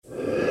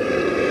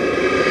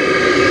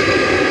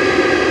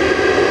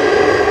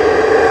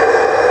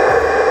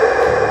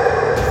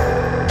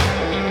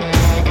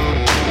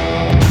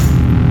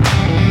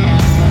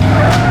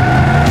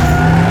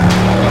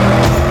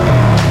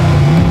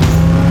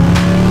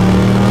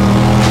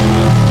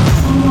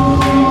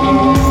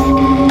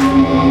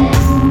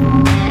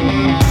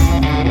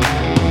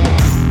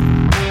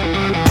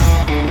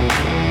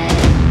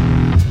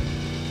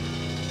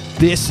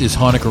This is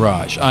Haunted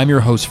Garage. I'm your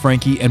host,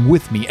 Frankie, and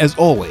with me, as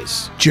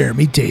always,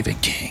 Jeremy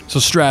David King. So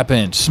strap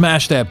in,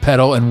 smash that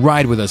pedal, and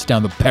ride with us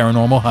down the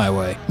paranormal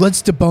highway.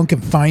 Let's debunk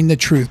and find the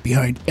truth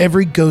behind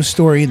every ghost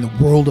story in the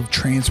world of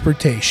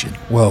transportation.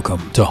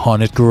 Welcome to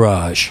Haunted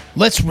Garage.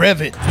 Let's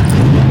rev it.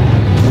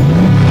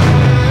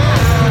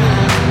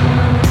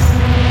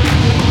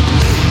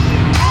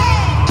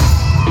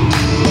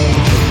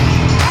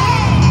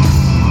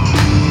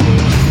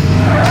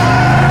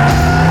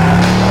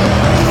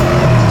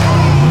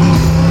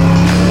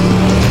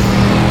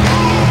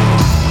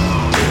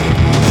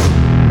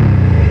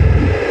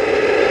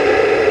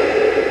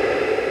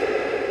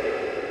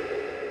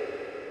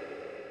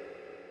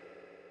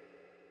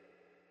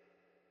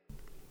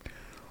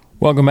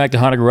 Welcome back to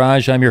Haunted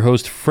Garage. I'm your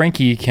host,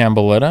 Frankie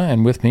Camboletta,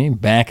 and with me,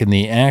 back in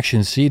the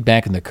action seat,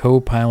 back in the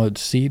co-pilot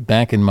seat,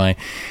 back in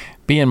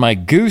being my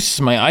goose,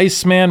 my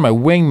Iceman, my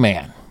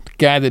wingman, the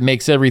guy that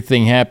makes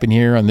everything happen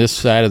here on this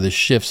side of the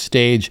shift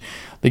stage,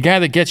 the guy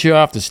that gets you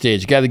off the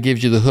stage, the guy that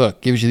gives you the hook,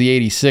 gives you the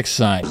 86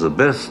 sign. The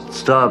best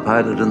star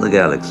pilot in the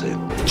galaxy.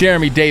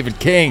 Jeremy David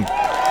King.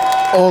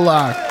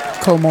 Hola,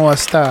 ¿cómo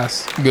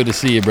estás? Good to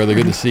see you, brother.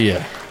 Good to see you.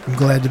 I'm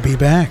glad to be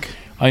back.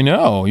 I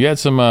know. You had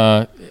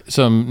some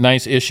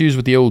nice issues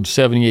with the old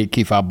 78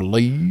 Keyfi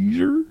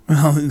Blazer.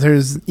 Well,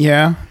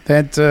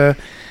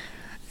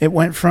 it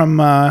went from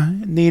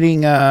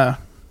needing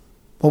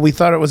we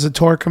thought it was a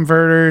torque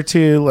converter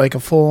to like a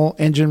full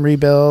engine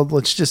rebuild.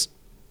 Let's just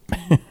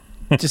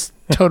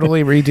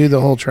totally redo the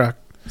whole truck.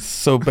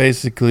 So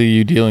basically,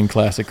 you deal in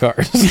classic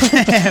cars.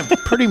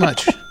 Pretty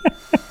much.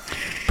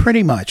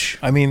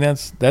 I mean,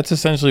 that's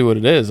essentially what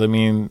it is. I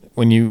mean,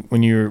 when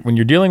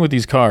you're dealing with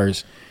these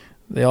cars,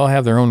 they all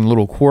have their own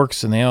little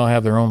quirks, and they all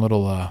have their own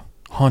little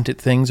haunted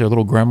things, or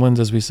little gremlins,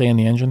 as we say in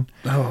the engine.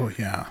 Oh,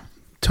 yeah.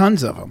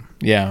 Tons of them.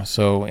 Yeah.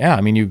 So, yeah,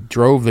 I mean, you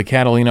drove the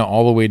Catalina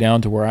all the way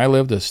down to where I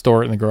live to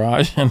store it in the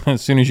garage, and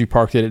as soon as you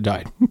parked it, it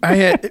died.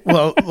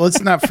 Let's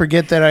not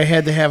forget that I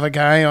had to have a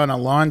guy on a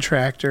lawn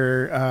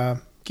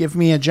tractor give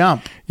me a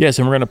jump. Yes,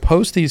 and we're going to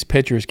post these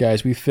pictures,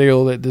 guys. We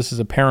feel that this is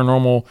a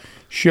paranormal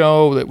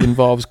show that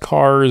involves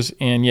cars,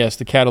 and yes,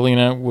 the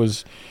Catalina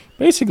was...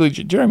 Basically,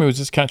 Jeremy was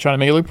just kind of trying to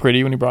make it look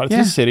pretty when he brought it to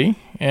the city,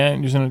 and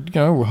he was going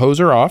to hose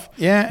her off.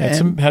 Yeah,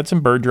 had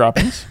some bird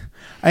droppings.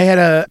 I had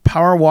a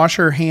power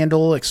washer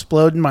handle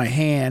explode in my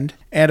hand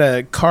at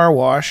a car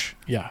wash.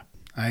 Yeah,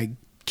 I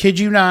kid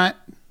you not,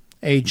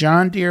 a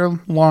John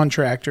Deere lawn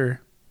tractor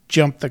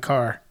jumped the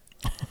car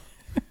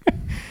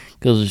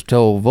because it's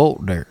 12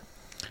 volt there.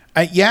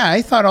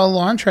 I thought all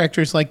lawn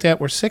tractors like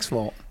that were 6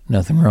 volt.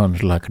 Nothing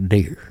runs like a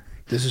deer.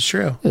 This is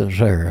true. Is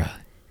there a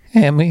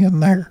Hemi in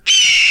there?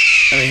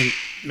 I mean,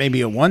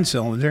 maybe a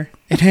 1-cylinder.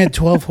 It had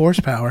 12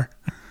 horsepower.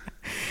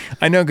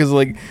 I know, because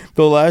like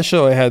the last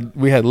show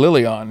we had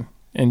Lily on,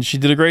 and she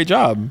did a great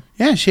job.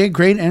 Yeah, she had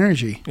great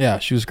energy. Yeah,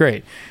 she was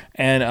great.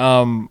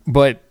 And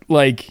but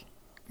like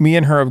me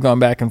and her have gone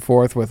back and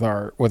forth with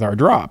our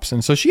drops,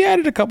 and so she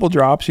added a couple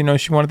drops. You know,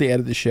 she wanted to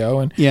edit the show,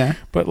 and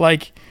but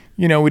like.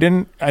 You know, we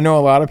didn't. I know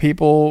a lot of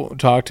people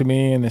talk to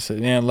me and they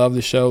said, "Man, love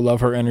the show,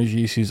 love her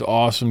energy. She's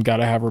awesome. Got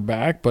to have her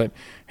back." But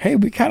hey,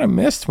 we kind of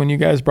missed when you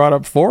guys brought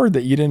up Ford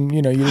that you didn't.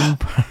 You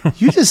didn't.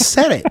 You just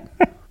said it.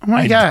 Oh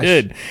my gosh! I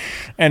did,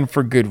 and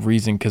for good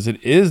reason, because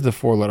it is the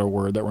 4-letter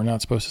word that we're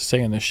not supposed to say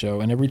in this show.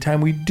 And every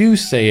time we do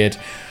say it,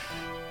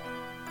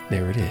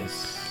 there it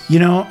is. You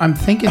know, I'm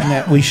thinking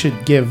that we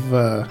should give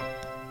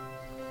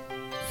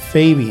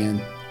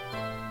Fabian.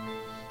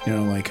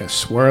 Like a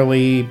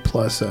swirly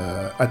plus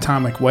a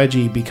atomic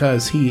wedgie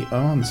because he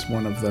owns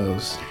one of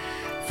those.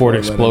 Ford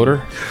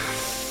Explorer.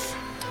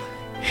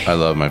 I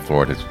love my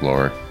Ford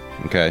Explorer.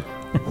 Okay.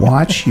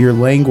 Watch your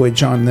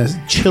language on this.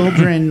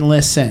 Children,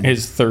 listen.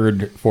 His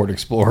third Ford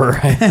Explorer,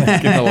 I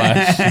think, in the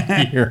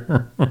last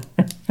year.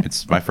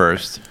 It's my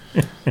first.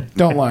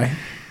 Don't lie.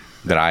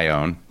 That I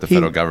own. The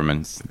federal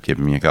government's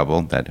giving me a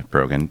couple that are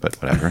broken, but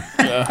whatever.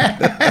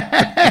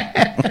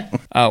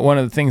 One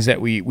of the things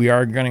that we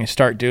are going to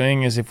start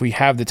doing is if we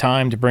have the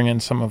time to bring in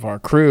some of our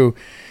crew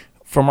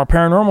from our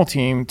paranormal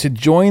team to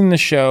join the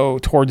show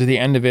towards the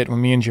end of it when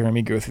me and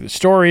Jeremy go through the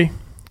story,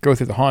 go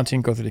through the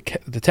haunting, go through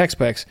the tech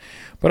specs,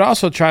 but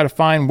also try to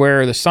find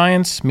where the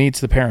science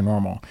meets the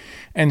paranormal.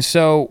 And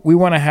so we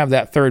want to have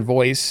that third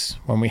voice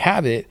when we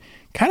have it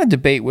kind of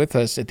debate with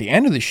us at the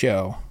end of the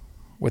show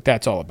what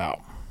that's all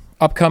about.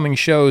 Upcoming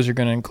shows are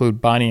going to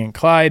include Bonnie and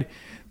Clyde,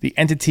 The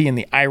Entity and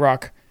the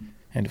IROC,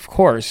 and of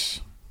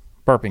course,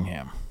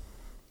 Burpingham.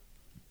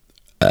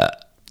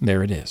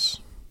 There it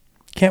is.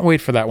 Can't wait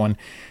for that one.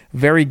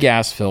 Very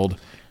gas-filled.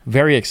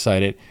 Very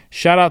excited.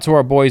 Shout out to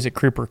our boys at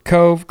Creepers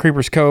Cove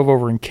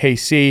over in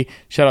KC.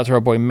 Shout out to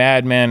our boy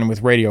Madman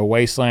with Radio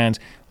Wastelands.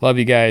 Love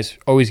you guys.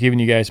 Always giving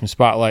you guys some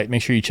spotlight.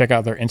 Make sure you check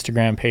out their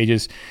Instagram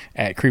pages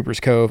at Creepers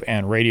Cove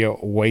and Radio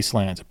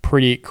Wastelands.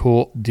 Pretty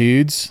cool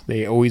dudes.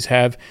 They always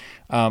have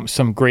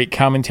some great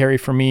commentary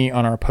for me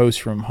on our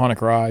posts from Haunted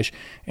Garage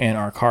and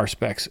our car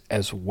specs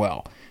as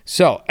well.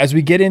 So, as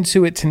we get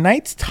into it,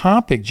 tonight's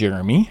topic,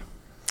 Jeremy,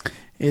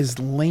 is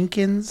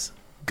Lincoln's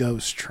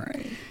Ghost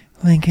Train.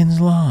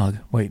 Lincoln's Log.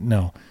 Wait,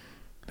 no.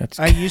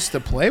 I used to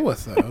play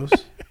with those.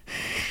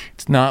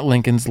 It's not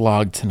Lincoln's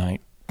log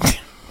tonight.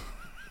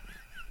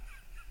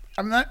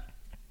 I'm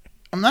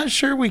not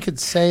sure we could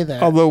say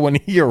that. Although when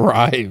he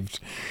arrived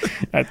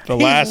at the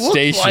last looked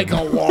station, like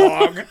a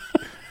log.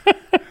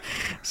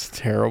 it's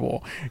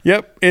terrible.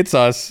 Yep, it's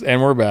us,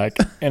 and we're back.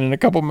 And in a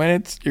couple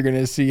minutes, you're going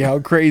to see how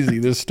crazy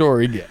this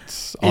story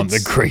gets on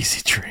the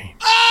Crazy Train.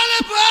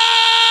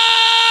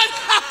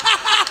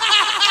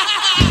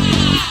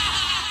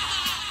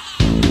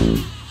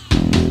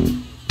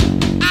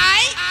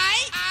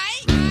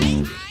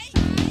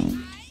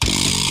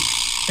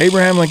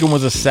 Abraham Lincoln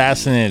was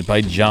assassinated by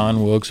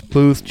John Wilkes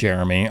Booth,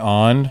 Jeremy,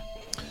 on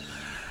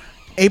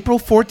April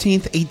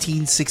 14th,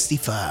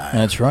 1865.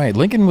 That's right.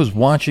 Lincoln was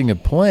watching a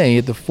play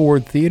at the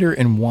Ford Theater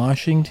in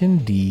Washington,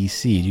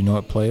 D.C. Do you know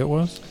what play it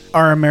was?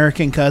 Our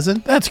American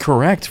Cousin? That's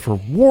correct, for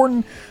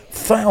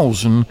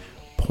 1,000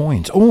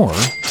 points. Or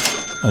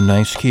a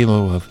nice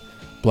kilo of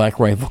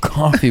Black Rifle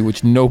coffee,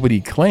 which nobody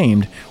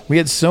claimed. We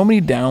had so many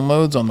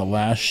downloads on the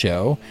last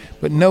show,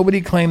 but nobody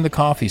claimed the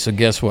coffee. So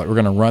guess what? We're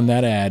going to run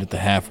that ad at the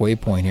halfway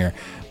point here.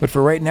 But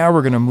for right now,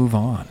 we're going to move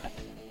on.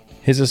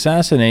 His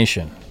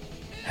assassination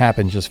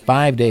happened just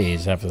 5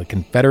 days after the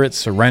Confederate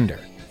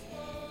surrender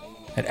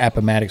at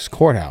Appomattox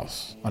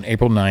Courthouse on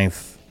April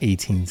 9th,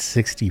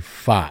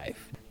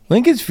 1865.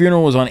 Lincoln's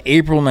funeral was on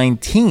April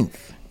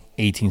 19th,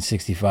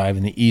 1865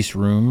 in the East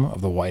Room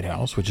of the White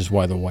House, which is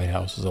why the White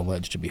House is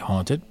alleged to be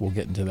haunted. We'll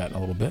get into that in a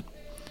little bit.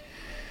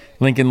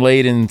 Lincoln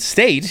laid in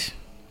state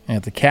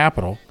at the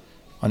Capitol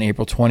on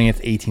April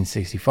 20th,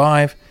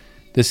 1865.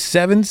 The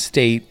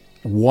seven-state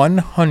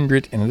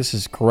 100, and this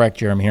is correct,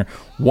 Jeremy, here,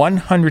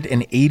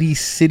 180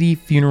 city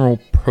funeral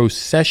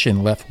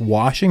procession left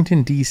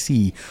Washington,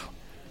 D.C.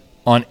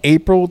 on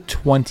April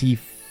 21st,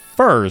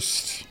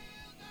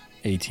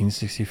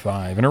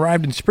 1865, and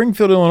arrived in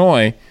Springfield,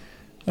 Illinois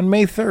on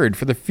May 3rd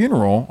for the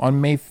funeral on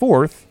May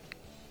 4th,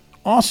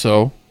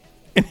 also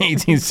in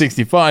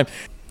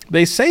 1865.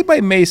 They say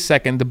by May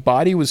 2nd, the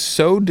body was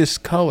so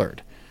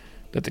discolored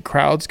that the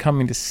crowds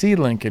coming to see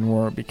Lincoln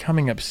were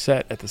becoming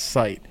upset at the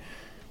sight.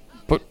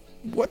 But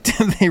what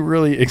did they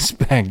really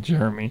expect,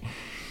 Jeremy?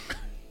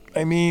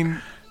 I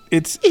mean,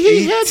 it's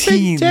He had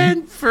been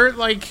dead for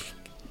like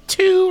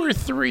 2 or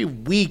 3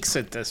 weeks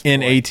at this point.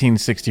 In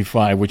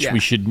 1865, which we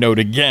should note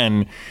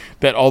again,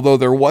 that although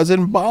there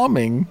wasn't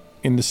bombing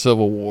in the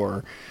Civil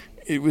War,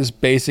 it was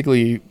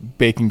basically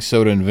baking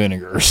soda and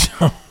vinegar.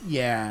 So,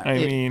 yeah.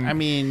 I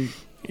mean,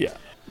 yeah.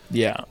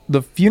 Yeah.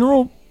 The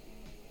funeral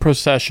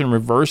procession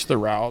reversed the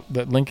route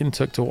that Lincoln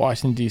took to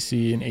Washington,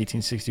 D.C. in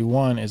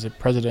 1861 as a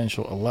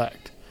presidential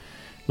elect.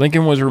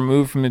 Lincoln was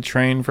removed from the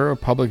train for a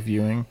public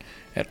viewing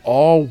at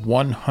all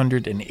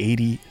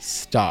 180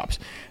 stops.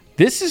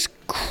 This is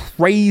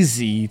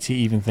crazy to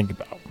even think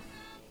about.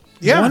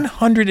 Yeah.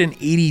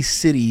 180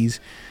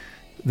 cities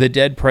the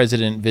dead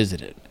president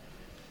visited.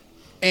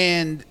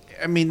 And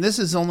I mean, this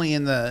is only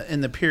in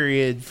the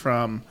period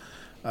from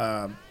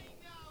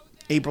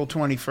April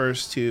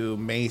 21st to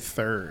May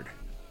 3rd.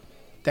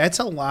 That's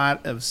a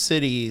lot of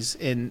cities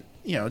in,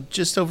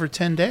 just over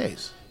 10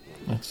 days.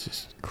 That's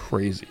just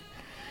crazy.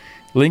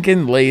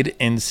 Lincoln laid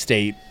in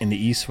state in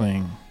the East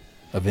Wing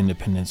of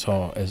Independence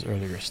Hall, as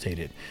earlier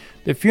stated.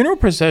 The funeral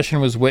procession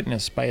was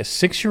witnessed by a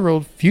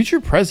 6-year-old future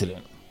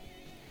president,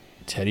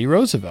 Teddy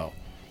Roosevelt,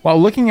 while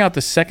looking out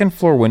the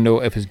second-floor window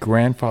of his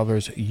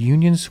grandfather's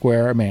Union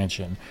Square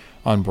mansion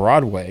on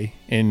Broadway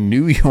in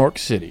New York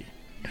City.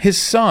 His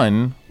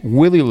son,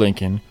 Willie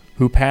Lincoln,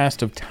 who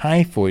passed of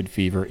typhoid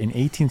fever in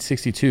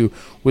 1862,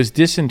 was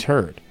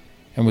disinterred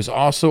and was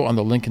also on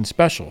the Lincoln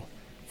Special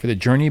for the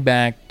journey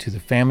back to the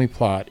family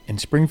plot in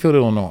Springfield,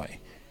 Illinois.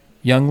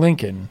 Young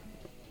Lincoln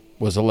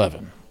was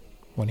 11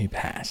 when he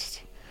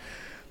passed.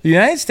 The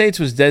United States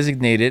was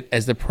designated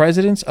as the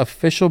president's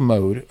official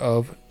mode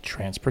of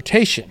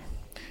transportation.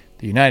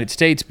 The United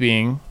States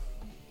being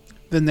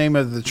The name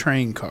of the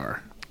train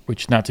car.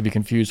 Which not to be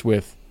confused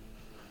with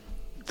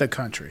the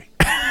country.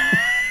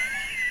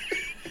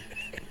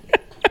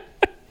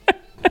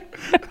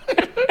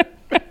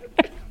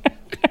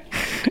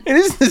 It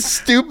is the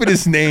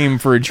stupidest name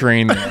for a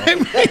train, though.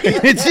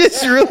 It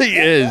just really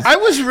is. I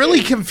was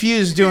really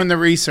confused doing the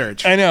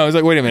research. I know. I was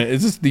like, wait a minute.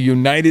 Is this the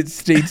United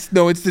States?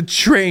 No, it's the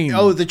train.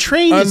 Oh, the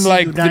train is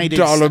Unlike the United the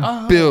dollar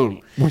States.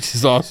 bill, which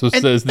is also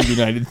says the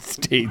United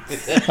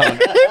States.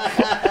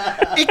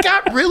 It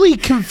got really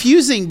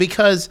confusing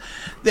because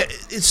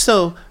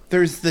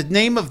there's the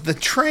name of the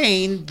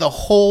train, the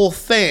whole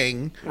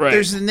thing. Right.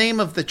 There's the name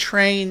of the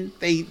train.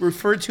 They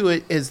refer to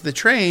it as the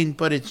train,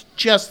 but it's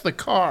just the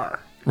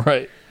car.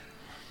 Right.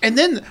 And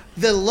then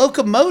the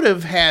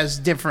locomotive has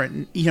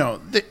different,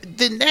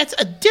 then that's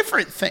a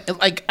different thing.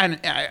 Like,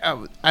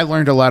 I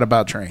learned a lot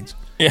about trains.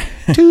 Yeah.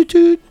 Toot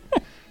toot.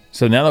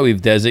 So now that we've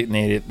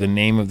designated the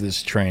name of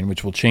this train,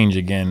 which will change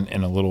again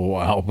in a little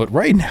while, but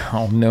right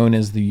now known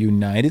as the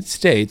United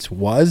States,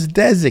 was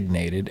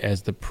designated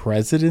as the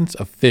president's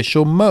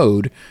official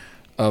mode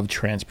of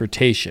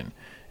transportation.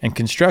 And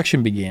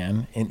construction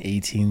began in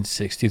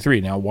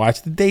 1863. Now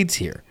watch the dates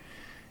here.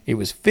 It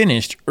was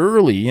finished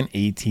early in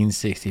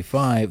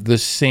 1865, the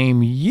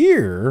same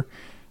year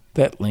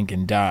that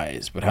Lincoln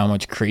dies. But how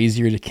much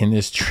crazier can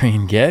this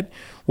train get?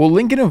 Well,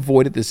 Lincoln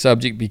avoided the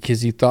subject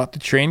because he thought the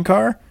train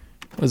car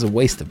was a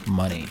waste of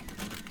money.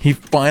 He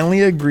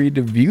finally agreed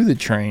to view the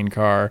train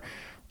car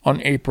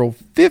on April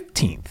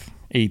 15th,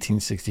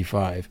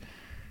 1865.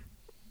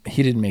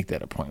 He didn't make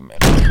that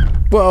appointment.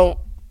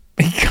 Well,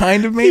 he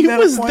kind of made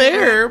that appointment. He was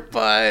there,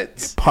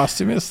 but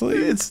posthumously.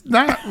 It's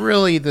not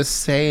really the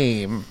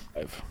same.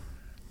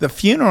 The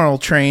funeral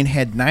train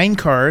had 9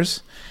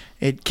 cars.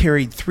 It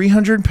carried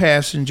 300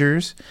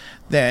 passengers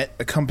that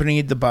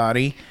accompanied the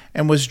body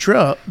and was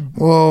Whoa,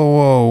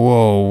 whoa,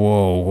 whoa,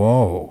 whoa,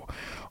 whoa.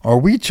 Are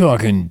we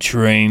talking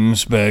train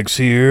specs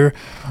here?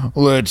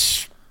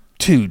 Let's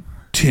toot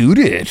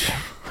it.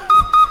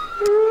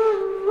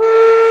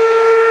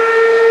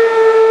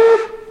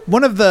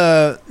 One of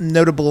the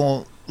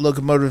notable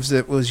locomotives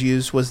that was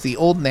used was the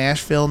old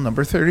Nashville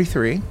number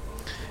 33,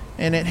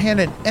 and it had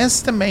an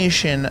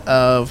estimation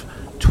of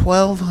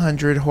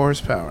 1,200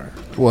 horsepower.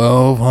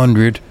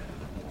 1,200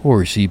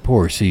 horsey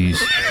porsies.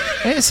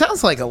 And it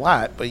sounds like a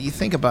lot, but you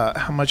think about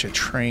how much a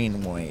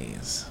train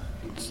weighs.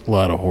 It's a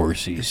lot of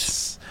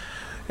horsies.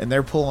 And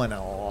they're pulling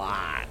a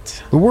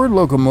lot. The word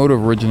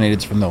locomotive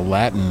originated from the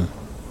Latin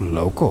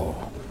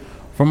loco,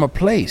 from a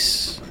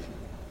place,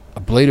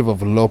 ablative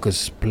of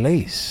locus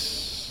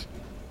place,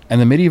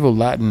 and the medieval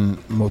Latin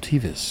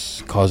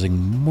motivus, causing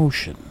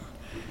motion,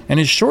 and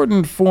is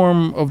shortened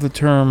form of the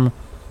term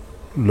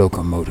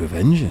locomotive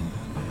engine,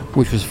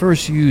 which was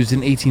first used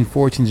in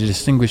 1814 to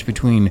distinguish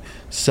between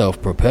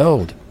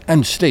self-propelled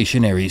and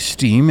stationary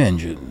steam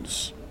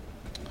engines.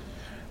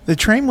 The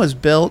train was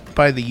built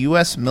by the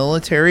U.S.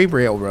 Military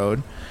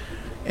Railroad,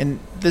 and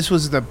this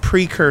was the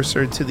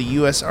precursor to the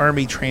U.S.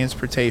 Army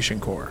Transportation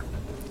Corps.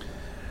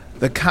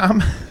 The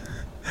common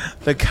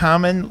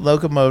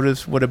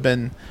locomotives would have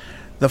been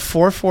the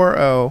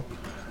 440,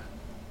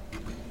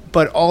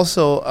 but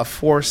also a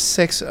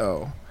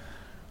 460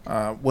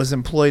 was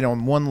employed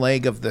on one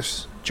leg of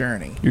this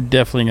journey. You're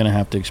definitely going to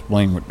have to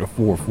explain what the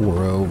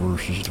 440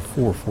 versus the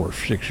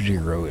 4460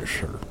 is,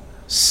 sir.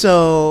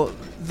 So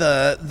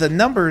the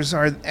numbers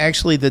are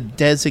actually the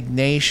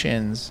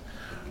designations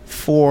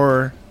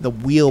for the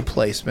wheel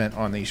placement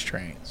on these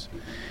trains.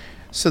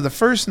 So the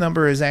first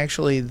number is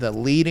actually the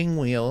leading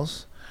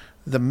wheels.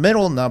 The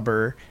middle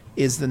number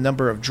is the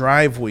number of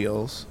drive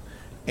wheels.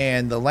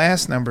 And the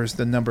last number is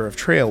the number of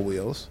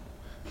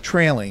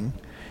trailing.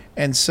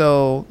 And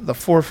so the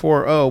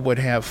 440 would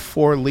have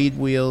 4 lead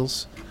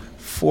wheels,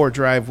 4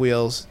 drive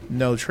wheels,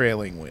 no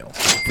trailing wheels.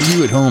 For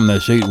you at home,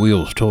 that's 8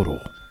 wheels total.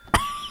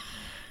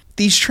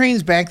 These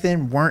trains back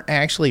then weren't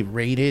actually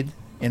rated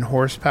in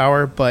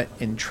horsepower, but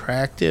in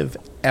tractive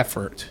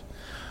effort,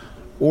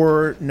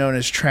 or known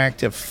as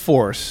tractive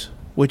force,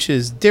 which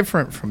is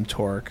different from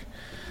torque.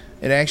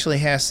 It actually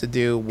has to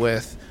do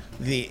with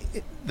the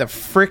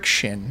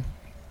friction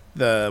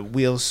the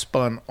wheels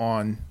spun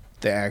on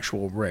the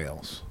actual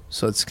rails.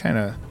 So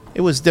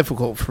it was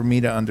difficult for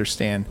me to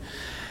understand.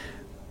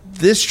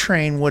 This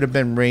train would have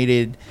been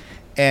rated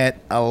at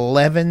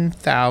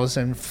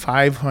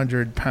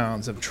 11,500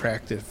 pounds of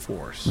tractive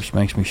force. Which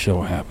makes me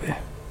so happy.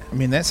 I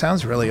mean, that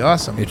sounds really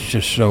awesome. I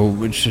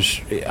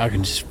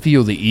can just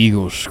feel the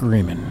eagles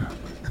screaming.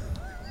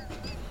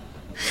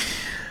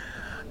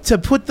 To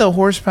put the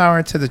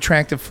horsepower to the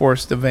tractive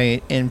force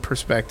debate in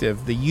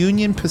perspective, the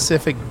Union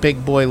Pacific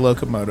big boy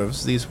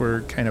locomotives, these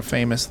were kind of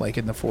famous like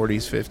in the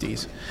 40s,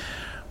 50s,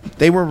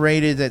 they were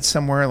rated at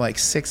somewhere like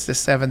 6,000 to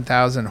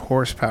 7,000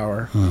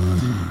 horsepower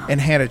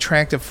and had a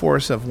tractive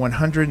force of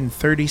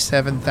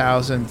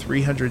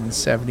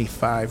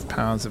 137,375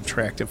 pounds of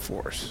tractive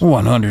force.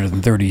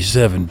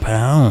 137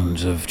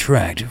 pounds of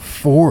tractive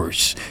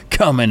force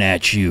coming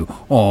at you,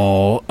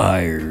 all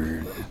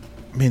iron.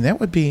 I mean,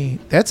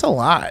 that's a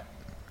lot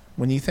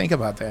when you think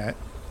about that.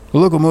 The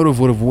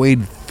locomotive would have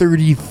weighed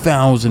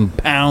 30,000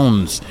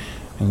 pounds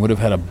and would have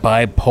had a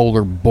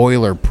bipolar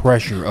boiler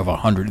pressure of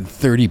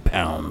 130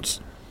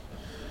 pounds.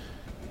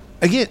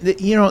 Again,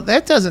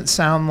 that doesn't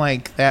sound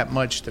like that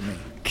much to me.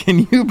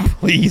 Can you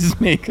please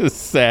make a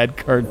sad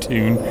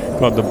cartoon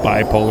called the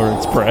Bipolar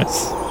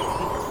Express?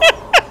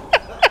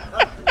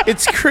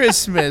 It's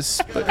Christmas,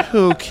 but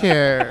who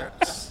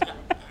cares?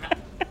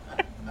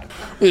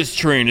 This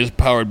train is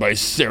powered by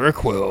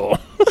Seroquel.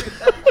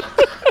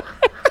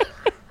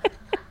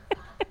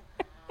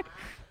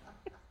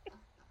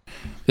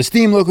 The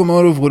steam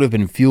locomotive would have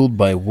been fueled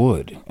by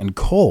wood, and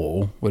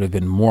coal would have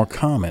been more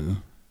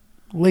common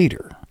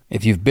later.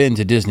 If you've been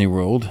to Disney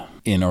World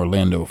in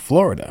Orlando,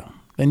 Florida,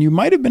 then you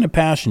might have been a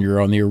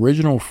passenger on the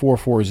original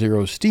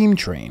 440 steam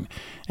train,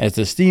 as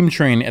the steam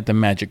train at the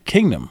Magic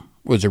Kingdom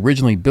was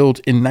originally built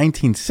in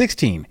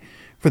 1916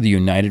 for the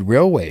United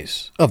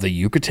Railways of the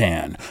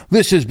Yucatan.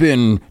 This has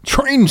been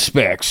Train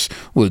Specs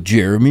with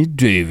Jeremy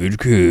David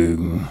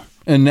King.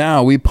 And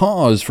now we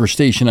pause for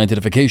station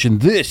identification.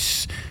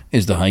 This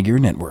is the High Gear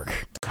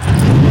Network.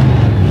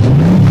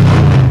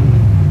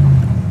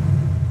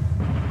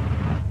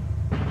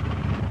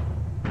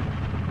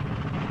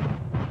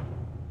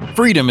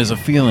 Freedom is a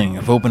feeling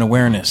of open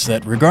awareness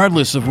that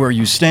regardless of where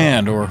you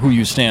stand or who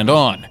you stand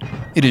on,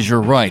 it is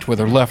your right,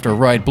 whether left or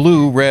right,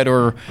 blue, red,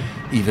 or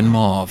even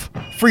mauve.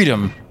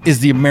 Freedom is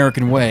the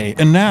American way,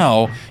 and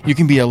now you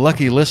can be a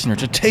lucky listener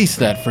to taste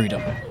that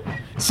freedom.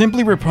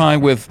 Simply reply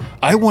with,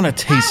 "I want to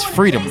taste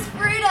freedom,"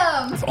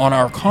 on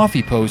our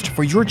coffee post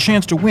for your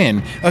chance to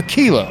win a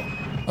kilo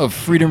of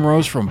Freedom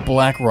Rose from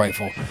Black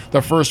Rifle.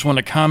 The first one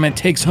to comment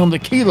takes home the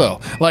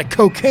kilo, like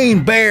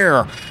Cocaine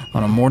Bear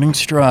on a morning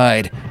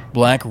stride.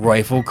 Black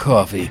Rifle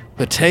Coffee,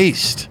 the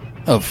taste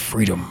of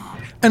freedom.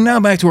 And now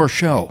back to our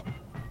show.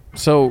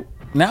 So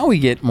now we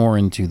get more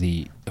into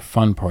the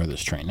fun part of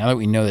this train. Now that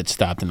we know that it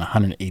stopped in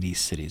 180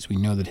 cities, we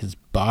know that his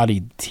body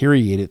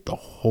deteriorated the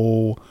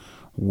whole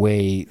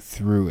way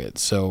through it.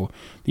 So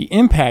the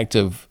impact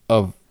of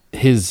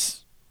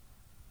his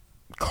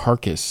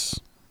carcass,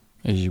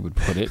 as you would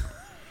put it,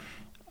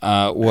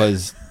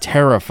 was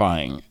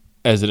terrifying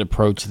as it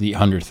approached the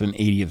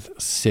 180th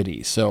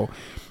city. So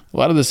a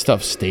lot of this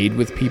stuff stayed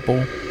with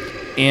people.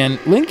 And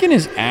Lincoln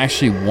is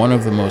actually one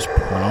of the most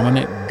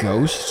prominent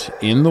ghosts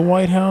in the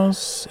White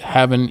House,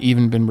 having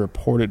even been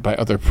reported by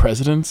other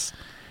presidents.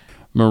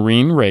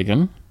 Maureen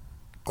Reagan,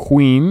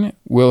 Queen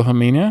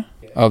Wilhelmina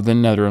of the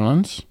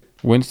Netherlands,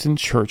 Winston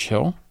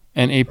Churchill,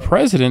 and a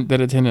president that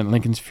attended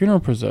Lincoln's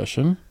funeral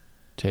procession,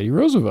 Teddy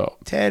Roosevelt.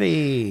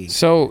 Teddy.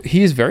 So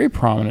he is very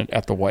prominent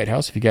at the White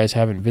House. If you guys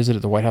haven't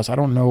visited the White House, I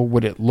don't know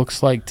what it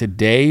looks like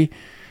today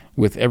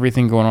with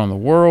everything going on in the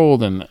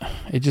world, and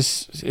it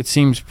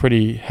seems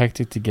pretty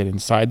hectic to get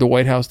inside the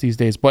White House these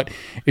days. But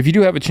if you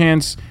do have a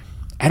chance,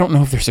 I don't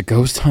know if there's a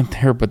ghost hunt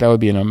there, but that would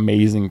be an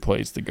amazing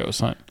place to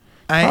ghost hunt.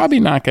 Probably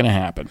not going to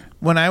happen.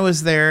 When I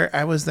was there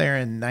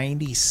in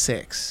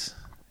 96,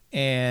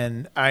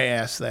 and I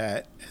asked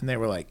that, and they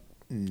were like,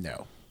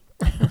 no.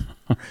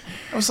 I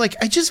was like,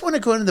 I just want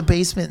to go into the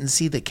basement and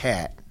see the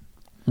cat.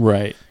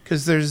 Right.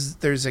 Because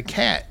there's a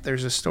cat.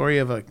 There's a story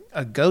of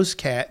a ghost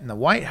cat in the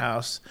White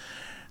House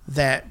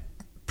that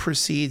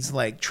precedes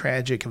like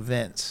tragic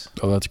events.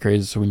 Oh, that's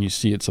crazy. So when you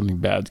see it, something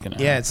bad's going to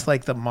happen. Yeah, it's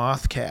like the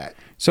moth cat.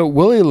 So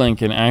Willie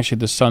Lincoln, actually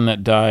the son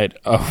that died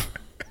of...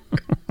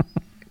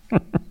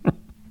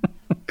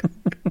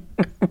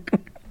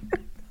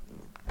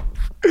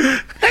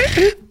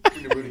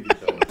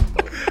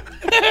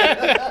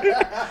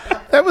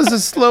 That was a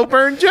slow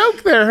burn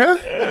joke there, huh?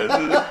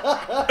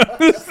 I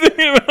was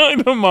thinking about like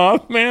the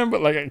Mothman,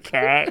 but like a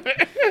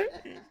cat.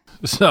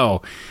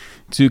 So,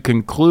 to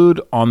conclude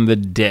on the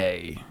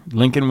day,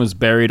 Lincoln was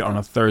buried on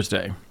a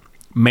Thursday,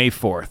 May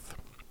 4th.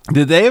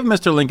 The day of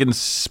Mr. Lincoln's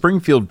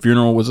Springfield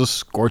funeral was a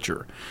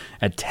scorcher.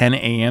 At 10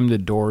 a.m., the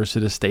doors to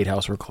the State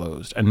House were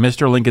closed, and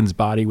Mr. Lincoln's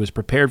body was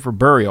prepared for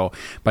burial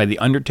by the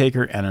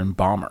undertaker and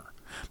embalmer.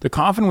 The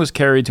coffin was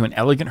carried to an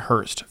elegant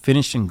hearse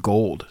finished in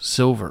gold,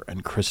 silver,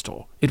 and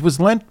crystal. It was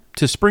lent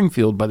to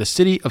Springfield by the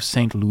city of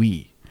St.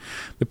 Louis.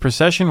 The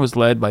procession was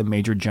led by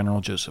Major General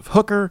Joseph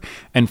Hooker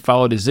and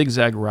followed a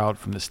zigzag route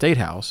from the State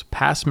House,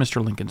 past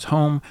Mr. Lincoln's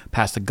home,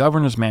 past the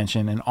governor's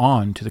mansion, and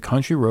on to the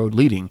country road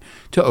leading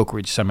to Oak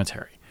Ridge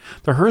Cemetery.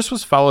 The hearse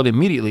was followed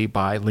immediately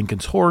by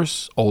Lincoln's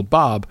horse, Old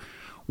Bob,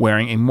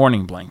 wearing a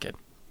mourning blanket.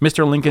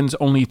 Mr. Lincoln's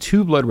only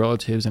two blood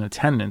relatives in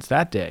attendance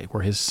that day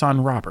were his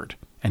son Robert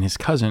and his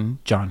cousin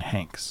John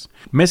Hanks.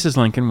 Mrs.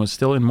 Lincoln was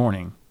still in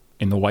mourning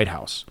in the White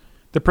House.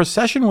 The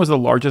procession was the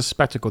largest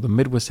spectacle the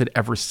Midwest had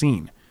ever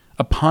seen.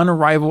 Upon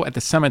arrival at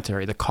the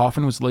cemetery, the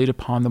coffin was laid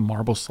upon the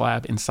marble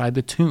slab inside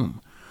the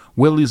tomb.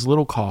 Willie's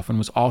little coffin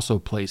was also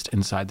placed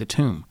inside the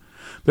tomb.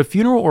 The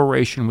funeral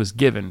oration was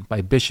given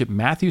by Bishop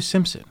Matthew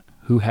Simpson,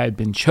 who had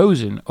been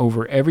chosen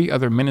over every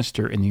other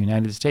minister in the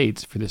United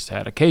States for this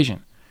sad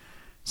occasion.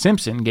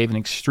 Simpson gave an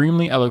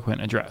extremely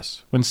eloquent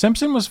address. When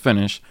Simpson was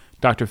finished,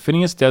 Dr.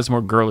 Phineas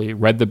Desmore Gurley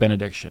read the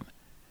benediction.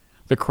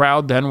 The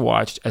crowd then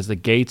watched as the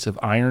gates of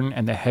iron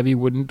and the heavy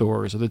wooden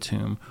doors of the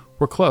tomb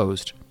were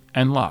closed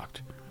and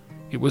locked.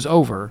 It was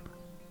over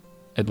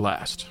at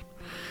last.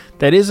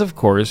 That is, of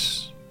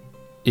course,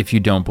 if you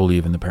don't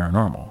believe in the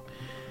paranormal.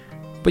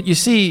 But you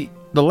see,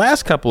 the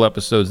last couple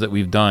episodes that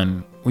we've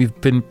done,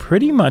 we've been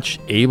pretty much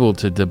able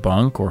to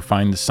debunk or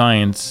find the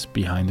science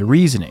behind the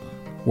reasoning.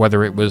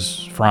 Whether it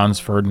was Franz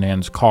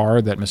Ferdinand's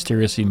car that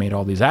mysteriously made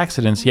all these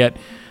accidents, yet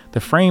the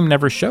frame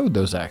never showed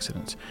those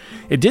accidents.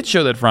 It did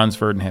show that Franz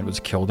Ferdinand was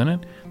killed in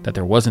it, that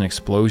there was an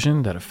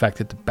explosion that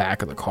affected the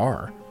back of the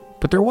car,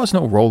 but there was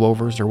no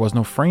rollovers, there was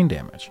no frame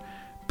damage.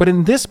 But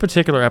in this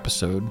particular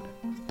episode,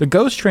 the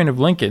ghost train of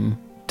Lincoln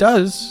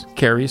does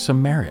carry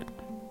some merit.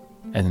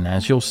 And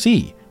as you'll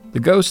see, the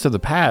ghosts of the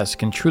past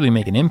can truly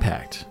make an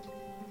impact,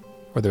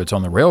 whether it's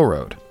on the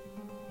railroad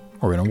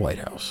or in a White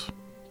House.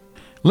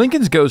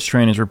 Lincoln's ghost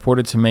train is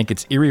reported to make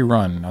its eerie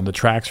run on the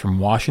tracks from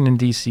Washington,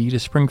 D.C. to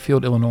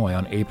Springfield, Illinois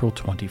on April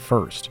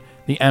 21st,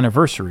 the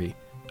anniversary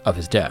of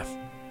his death.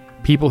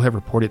 People have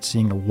reported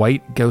seeing a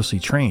white, ghostly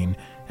train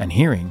and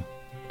hearing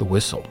the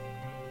whistle.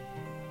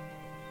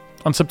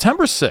 On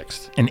September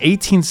 6th, in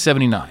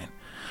 1879,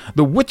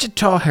 the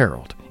Wichita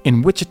Herald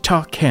in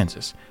Wichita,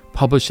 Kansas,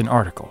 published an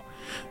article.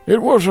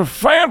 "It was a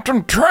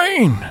phantom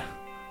train,"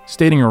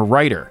 stating a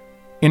writer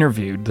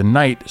interviewed the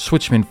night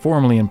switchman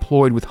formerly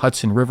employed with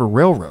Hudson River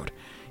Railroad.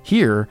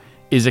 Here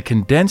is a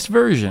condensed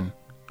version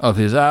of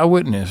his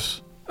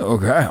eyewitness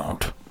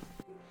account.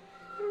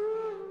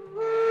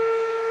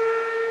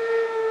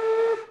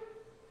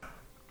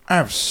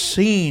 "I've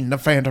seen the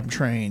phantom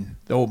train,"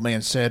 the old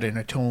man said in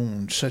a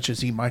tone such as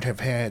he might have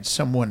had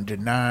someone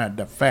denied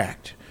the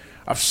fact.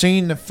 "I've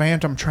seen the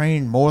phantom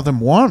train more than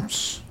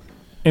once."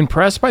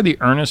 Impressed by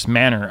the earnest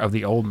manner of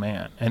the old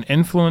man, and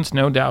influenced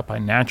no doubt by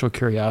natural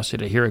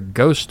curiosity to hear a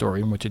ghost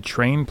story in which a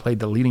train played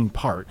the leading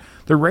part,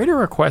 the raider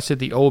requested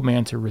the old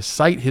man to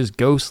recite his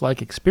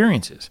ghost-like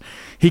experiences.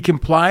 He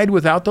complied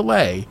without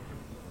delay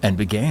and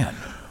began.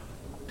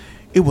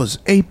 "It was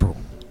April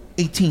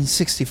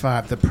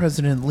 1865 that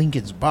President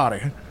Lincoln's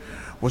body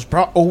was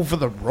brought over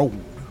the road.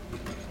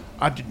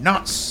 I did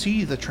not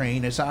see the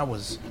train, as I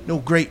was no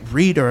great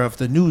reader of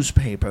the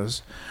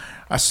newspapers.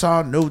 I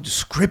saw no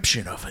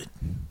description of it.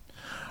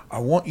 I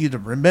want you to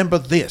remember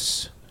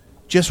this.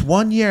 Just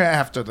 1 year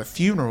after the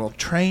funeral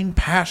train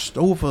passed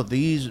over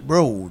these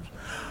roads,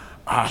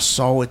 I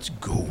saw its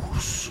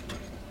ghost.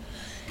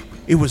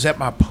 It was at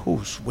my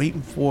post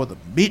waiting for the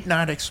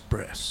midnight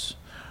express,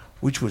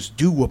 which was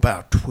due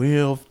about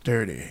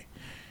 12:30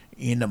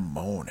 in the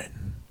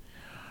morning.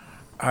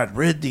 I'd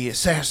read the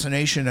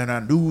assassination and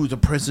I knew the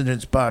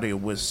president's body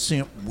was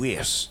sent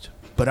west,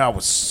 but I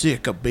was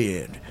sick of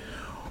bed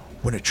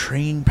when a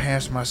train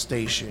passed my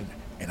station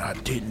and I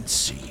didn't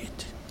see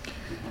it."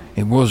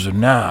 It was the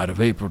night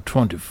of April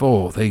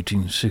 24th,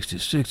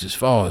 1866, as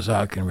far as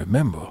I can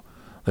remember,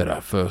 that I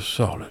first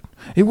saw it.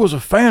 It was a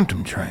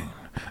phantom train.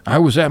 I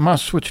was at my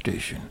switch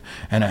station,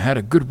 and I had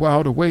a good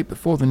while to wait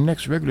before the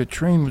next regular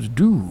train was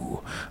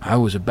due. I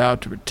was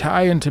about to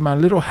retire into my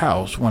little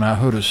house when I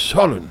heard a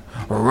sullen,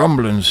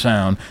 rumbling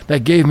sound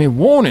that gave me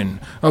warning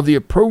of the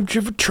approach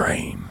of a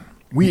train.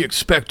 We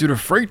expected a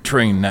freight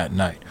train that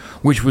night,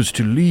 which was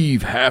to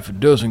leave half a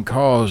dozen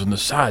cars on the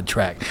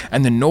sidetrack,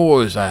 and the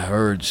noise I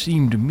heard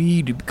seemed to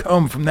me to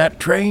come from that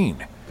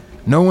train.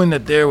 Knowing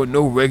that there were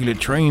no regular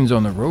trains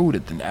on the road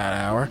at that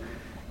hour,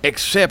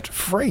 except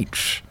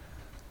freights,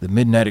 the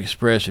midnight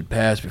express had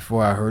passed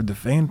before I heard the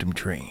phantom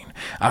train.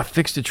 I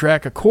fixed the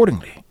track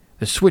accordingly.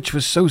 The switch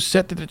was so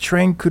set that the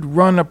train could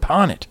run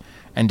upon it,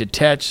 and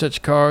detach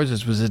such cars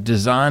as was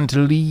designed to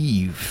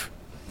leave.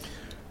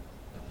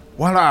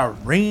 While I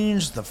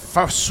arranged the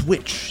first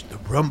switch, the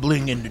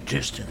rumbling in the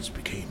distance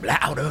became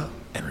louder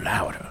and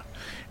louder,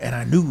 and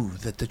I knew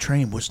that the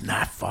train was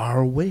not far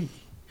away.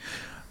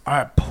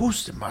 I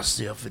posted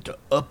myself at the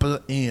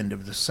upper end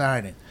of the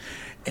siding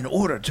in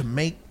order to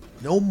make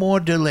no more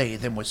delay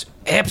than was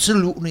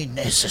absolutely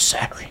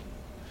necessary.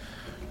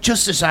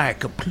 Just as I had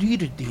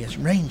completed the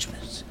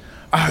arrangements,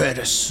 I heard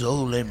a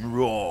sullen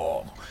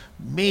roar,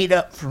 made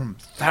up from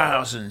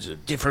thousands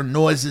of different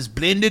noises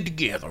blended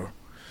together.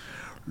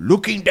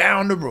 Looking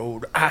down the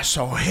road, I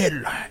saw a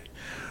headlight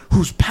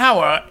whose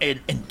power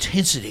and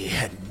intensity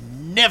had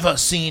never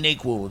seen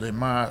equaled in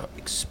my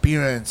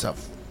experience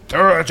of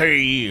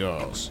 30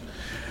 years.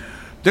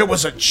 There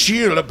was a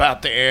chill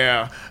about the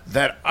air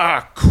that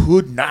I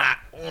could not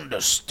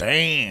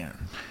understand.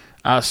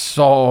 I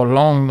saw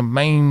along the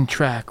main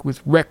track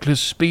with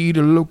reckless speed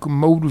a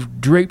locomotive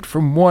draped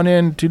from one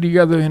end to the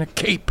other in a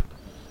cape,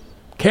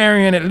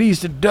 carrying at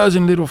least a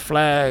dozen little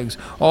flags,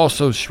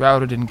 also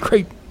shrouded in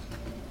crepe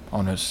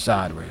on her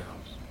side rails.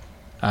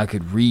 I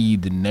could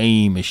read the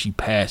name as she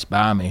passed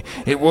by me.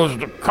 It was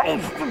the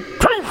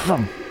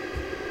Constitution.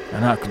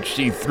 And I could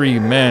see three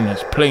men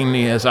as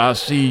plainly as I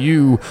see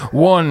you.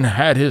 One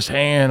had his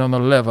hand on the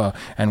lever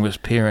and was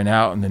peering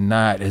out in the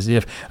night as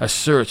if a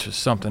search for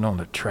something on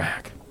the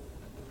track.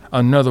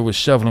 Another was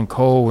shoveling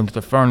coal into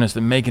the furnace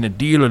and making a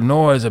deal of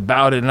noise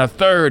about it, and a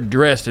third,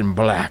 dressed in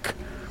black,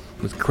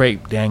 with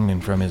crepe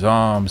dangling from his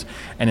arms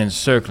and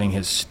encircling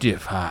his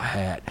stiff high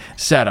hat,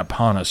 sat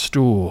upon a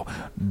stool,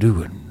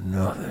 doing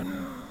nothing.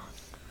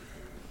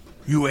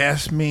 You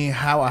ask me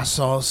how I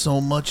saw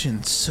so much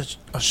in such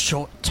a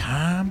short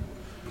time?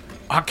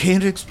 I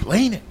can't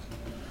explain it.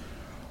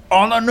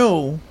 All I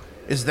know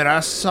is that I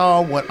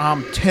saw what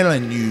I'm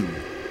telling you.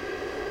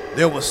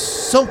 There was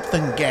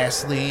something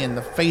ghastly in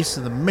the face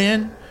of the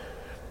men,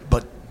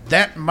 but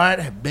that might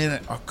have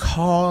been a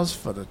cause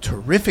for the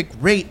terrific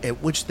rate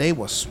at which they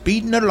were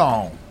speeding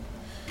along.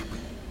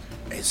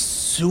 As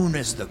soon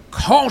as the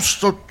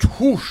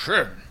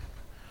Constitution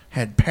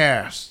had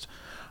passed,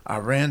 I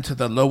ran to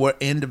the lower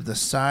end of the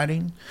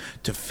siding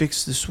to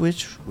fix the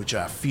switch, which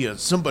I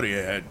feared somebody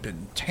had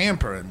been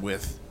tampering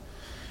with.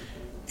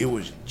 It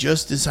was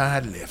just as I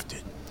had left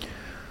it.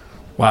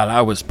 While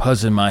I was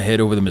puzzling my head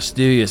over the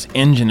mysterious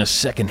engine, a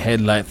second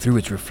headlight threw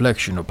its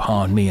reflection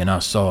upon me, and I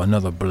saw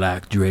another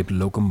black draped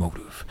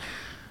locomotive.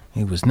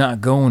 It was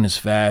not going as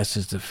fast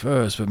as the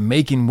first, but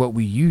making what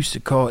we used to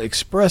call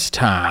express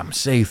time,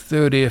 say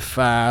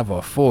 35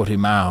 or 40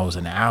 miles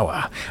an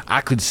hour.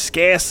 I could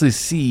scarcely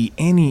see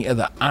any of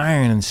the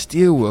iron and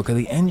steelwork of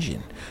the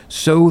engine,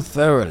 so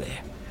thoroughly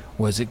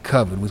was it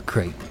covered with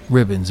crepe,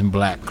 ribbons, and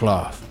black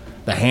cloth.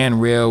 The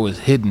handrail was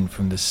hidden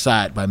from the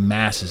sight by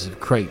masses of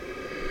crepe.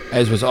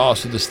 as was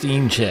also the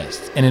steam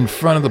chest, and in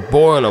front of the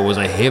boiler was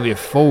a heavy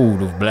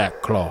fold of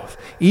black cloth.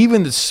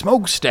 Even the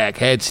smokestack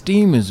had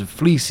streamers of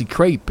fleecy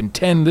crepe, and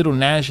 10 little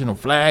national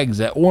flags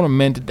that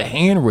ornamented the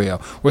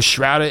handrail were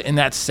shrouded in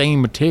that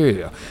same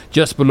material.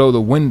 Just below the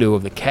window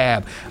of the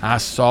cab, I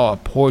saw a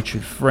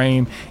portrait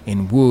frame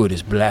in wood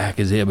as black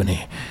as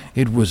ebony.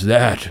 It was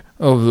that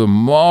of the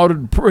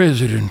martyred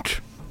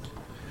president.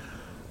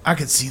 I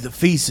could see the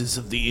faces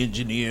of the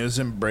engineers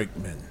and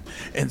brakemen,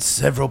 and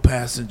several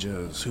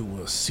passengers who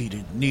were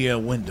seated near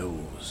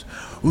windows,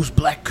 whose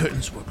black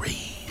curtains were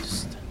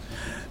raised.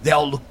 They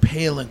all looked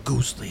pale and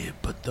ghostly,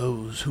 but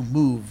those who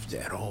moved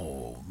at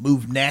all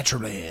moved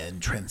naturally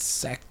and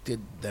transacted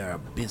their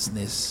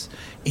business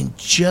in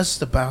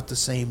just about the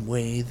same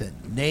way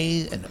that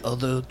Nay and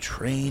other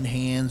train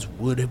hands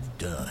would have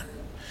done.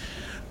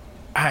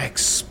 I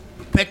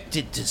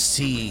expected to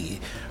see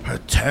her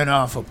turn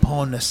off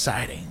upon the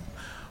siding,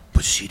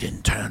 but she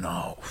didn't turn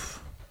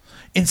off.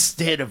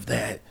 Instead of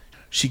that,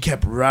 she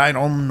kept right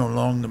on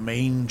along the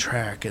main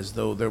track as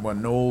though there were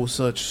no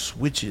such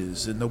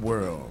switches in the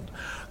world.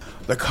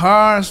 The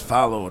cars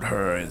followed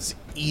her as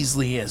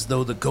easily as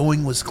though the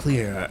going was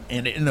clear,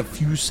 and in a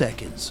few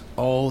seconds,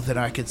 all that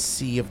I could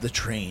see of the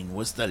train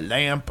was the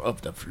lamp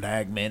of the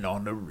flagman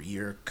on the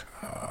rear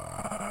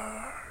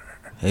car.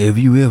 "Have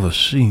you ever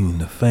seen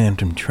the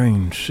phantom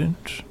train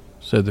since?"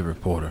 said the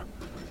reporter.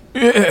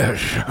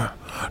 "Yes,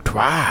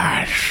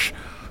 twice,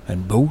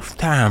 and both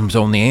times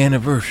on the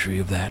anniversary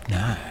of that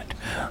night.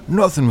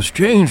 Nothing was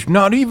changed,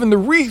 not even the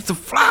wreath of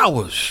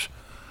flowers,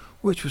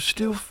 which was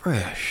still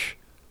fresh,"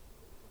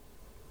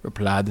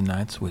 replied the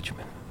night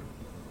switchman.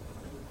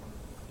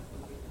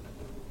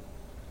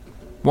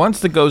 Once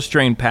the ghost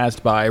train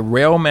passed by,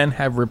 railmen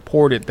have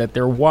reported that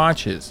their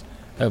watches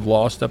have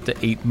lost up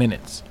to 8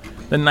 minutes.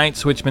 The night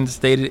switchman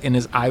stated in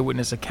his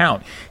eyewitness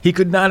account he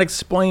could not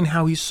explain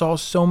how he saw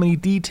so many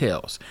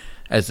details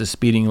as the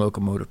speeding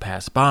locomotive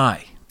passed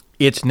by.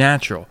 It's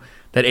natural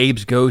that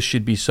Abe's ghost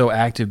should be so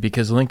active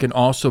because Lincoln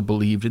also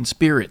believed in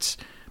spirits.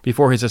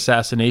 Before his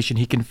assassination,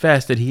 he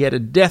confessed that he had a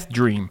death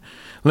dream.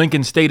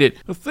 Lincoln stated,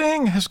 "The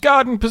thing has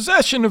gotten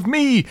possession of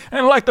me,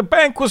 and like the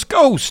banquet's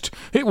ghost,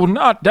 it will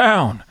not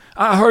down.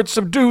 I heard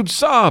subdued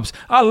sobs.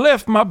 I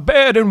left my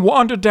bed and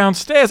wandered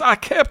downstairs. I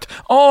kept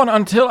on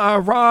until I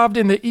arrived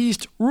in the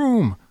east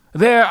room.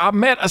 There I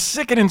met a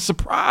sickening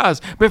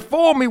surprise.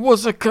 Before me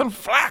was a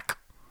conflack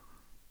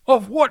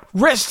of what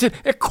rested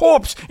a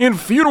corpse in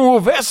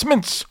funeral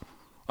vestments.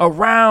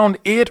 Around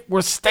it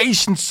were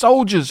stationed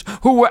soldiers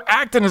who were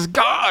acting as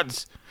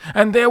guards,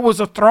 and there was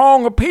a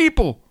throng of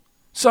people,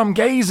 some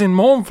gazing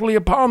mournfully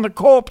upon the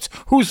corpse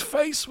whose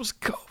face was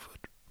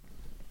covered.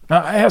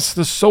 I asked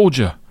the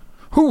soldier,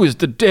 'Who is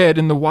the dead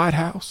in the White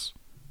House?'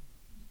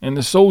 And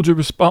the soldier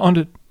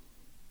responded,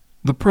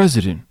 'The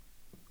president.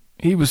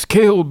 He was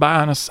killed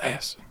by an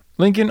assassin.'"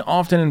 Lincoln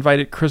often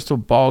invited crystal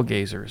ball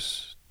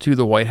gazers to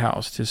the White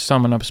House to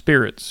summon up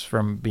spirits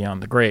from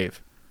beyond the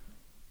grave.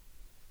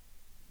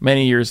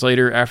 Many years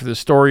later, after the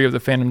story of the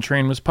Phantom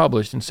Train was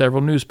published in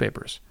several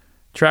newspapers,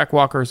 track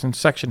walkers and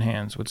section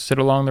hands would sit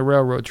along the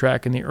railroad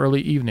track in the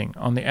early evening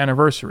on the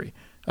anniversary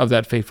of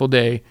that fateful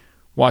day,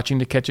 watching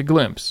to catch a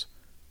glimpse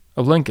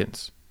of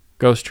Lincoln's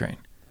ghost train,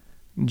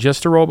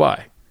 just to roll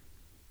by.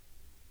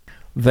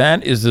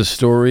 That is the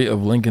story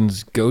of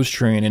Lincoln's ghost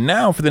train. And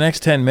now for the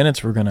next 10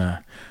 minutes, we're going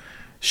to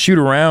shoot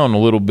around a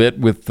little bit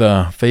with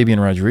Fabian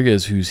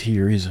Rodriguez, who's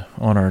here. He's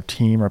on our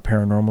team, our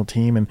paranormal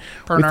team. And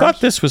we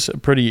thought this was a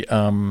pretty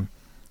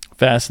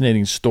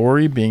fascinating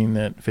story, being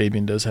that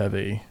Fabian does have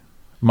a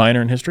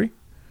minor in history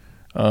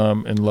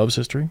and loves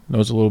history,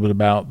 knows a little bit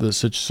about the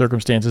such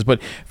circumstances.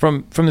 But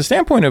from the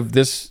standpoint of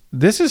this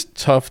is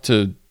tough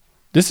to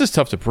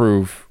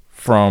prove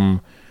from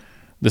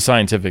the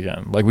scientific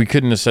end. Like, we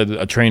couldn't have said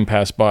a train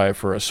passed by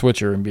for a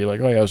switcher and be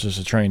like, "Oh yeah, it was just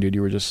a train, dude.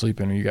 You were just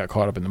sleeping or you got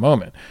caught up in the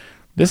moment."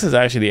 This is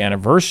actually the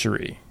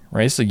anniversary,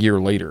 right? It's a year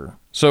later.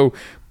 So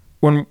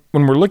when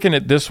we're looking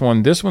at this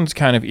one's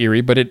kind of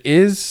eerie, but it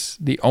is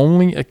the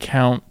only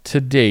account to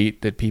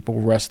date that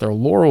people rest their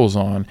laurels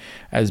on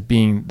as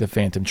being the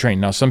Phantom Train.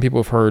 Now, some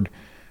people have heard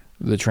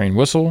the train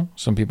whistle.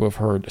 Some people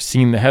have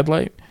seen the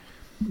headlight.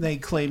 They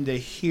claim to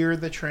hear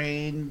the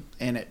train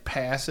and it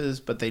passes,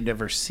 but they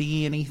never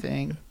see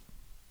anything.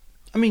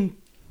 I mean,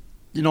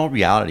 in all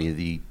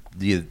reality,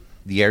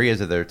 the areas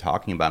that they're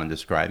talking about and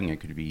describing it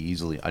could be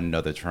easily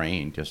another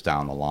train just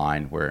down the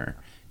line where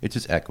it's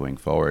just echoing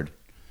forward.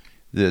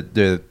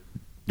 There's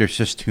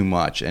just too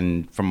much.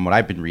 And from what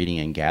I've been reading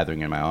and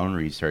gathering in my own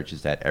research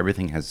is that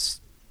everything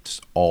has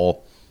just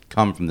all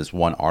come from this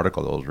one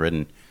article that was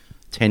written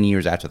 10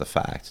 years after the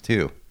fact,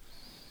 too.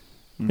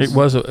 It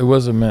was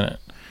a minute.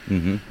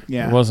 Mm-hmm.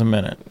 Yeah. It was a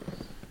minute.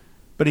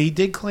 But he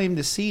did claim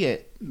to see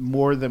it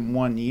more than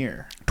 1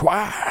 year.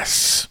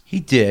 Twice. He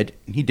did.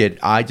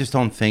 I just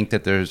don't think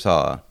that there's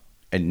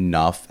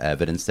enough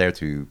evidence there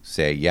to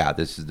say, yeah,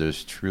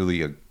 there's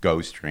truly a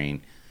ghost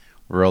train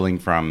rolling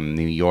from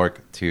New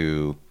York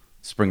to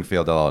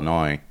Springfield,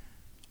 Illinois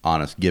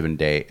on a given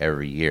day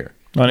every year.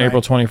 On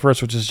April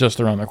 21st, which is just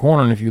around the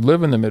corner. And if you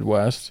live in the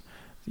Midwest,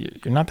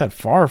 you're not that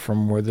far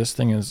from where this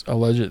thing is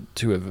alleged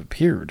to have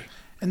appeared.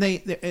 And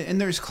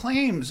and there's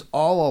claims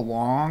all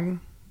along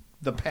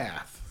the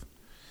path.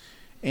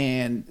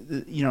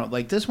 And,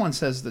 like this one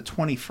says the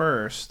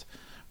 21st,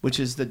 which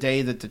is the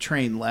day that the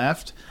train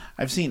left.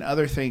 I've seen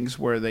other things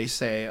where they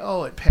say,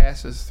 oh, it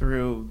passes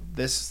through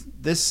this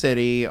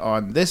city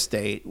on this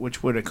date,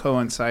 which would have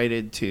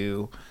coincided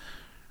to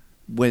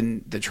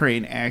when the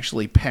train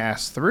actually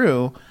passed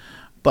through.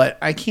 But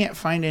I can't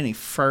find any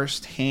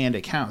first-hand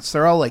accounts.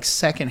 They're all like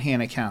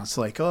second-hand accounts.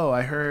 Like, oh,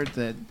 I heard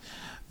that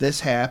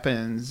this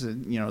happens,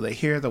 and they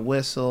hear the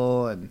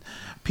whistle, and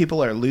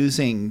people are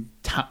losing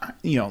time,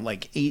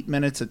 like 8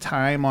 minutes of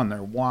time on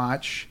their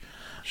watch.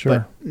 Sure.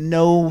 But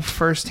no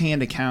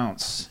first-hand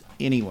accounts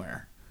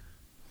anywhere.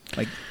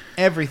 Like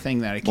everything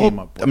that I came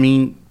up with. I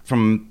mean,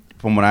 from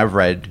what I've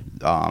read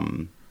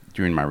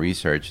during my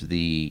research,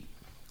 the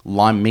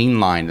main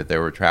line that they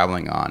were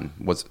traveling on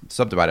was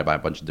subdivided by a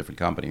bunch of different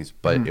companies,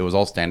 but it was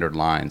all standard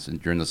lines.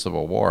 And during the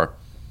Civil War,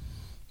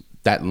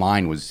 that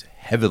line was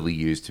heavily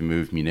used to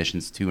move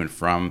munitions to and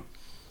from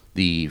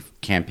the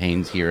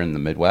campaigns here in the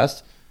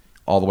Midwest,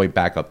 all the way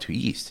back up to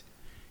east.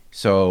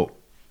 So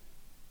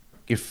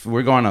if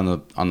we're going on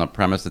the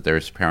premise that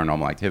there's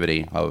paranormal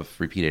activity of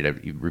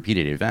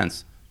repeated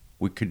events,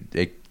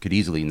 it could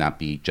easily not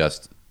be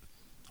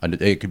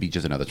it could be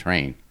just another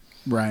train.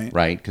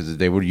 Right, because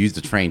they would use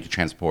the train to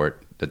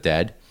transport the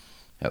dead.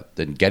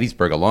 In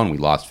Gettysburg alone, we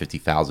lost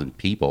 50,000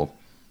 people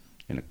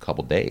in a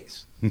couple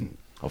days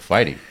of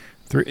fighting.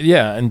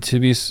 And to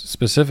be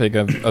specific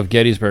of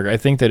Gettysburg, I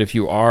think that if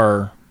you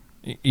are,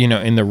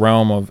 in the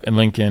realm of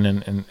Lincoln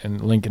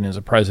and Lincoln as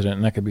a president,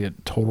 and that could be a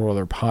total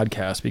other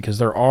podcast, because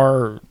there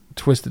are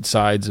twisted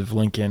sides of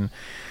Lincoln.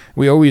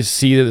 We always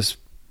see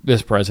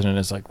this president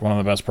as like one of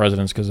the best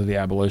presidents because of the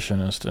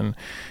abolitionist, and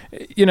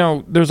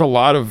there's a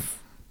lot of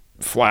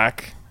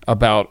flack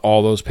about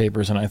all those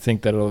papers, and I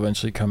think that it'll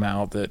eventually come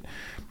out that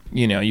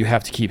you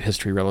have to keep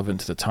history relevant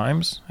to the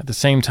times. At the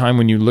same time,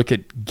 when you look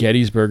at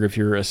Gettysburg, if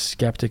you're a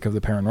skeptic of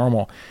the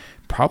paranormal,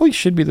 probably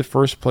should be the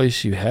first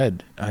place you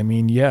head. I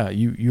mean,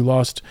 you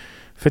lost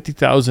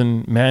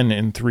 50,000 men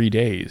in 3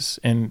 days,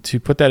 and to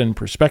put that in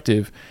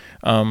perspective,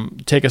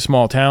 take a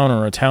small town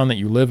or a town that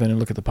you live in and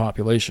look at the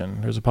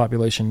population. There's a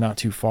population not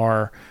too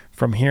far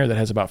from here that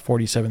has about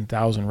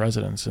 47,000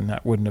 residents, and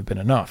that wouldn't have been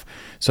enough.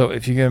 So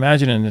if you can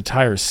imagine an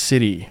entire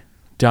city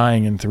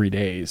dying in 3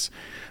 days,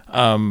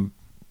 it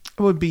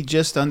would be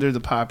just under the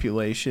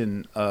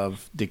population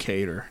of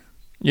Decatur.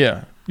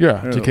 Decatur,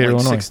 like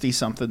Illinois,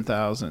 60-something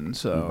thousand.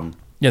 So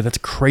that's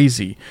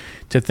crazy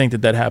to think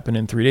that happened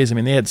in 3 days. I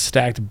mean, they had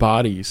stacked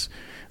bodies,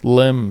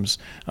 limbs,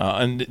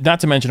 and not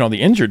to mention all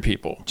the injured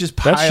people. Just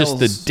piles. That's just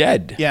the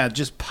dead. Yeah,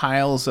 just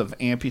piles of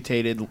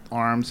amputated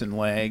arms and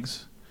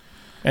legs.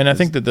 And I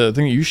think that the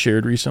thing that you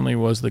shared recently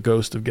was the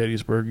ghost of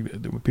Gettysburg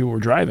when people were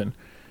driving.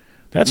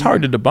 That's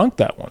hard to debunk,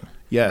 that one.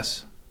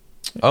 Yes.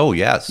 Oh,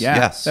 yes. Yeah.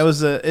 Yes. That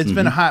was it's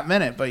been a hot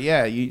minute, but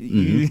yeah,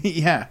 you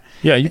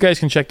You guys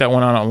can check that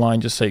one out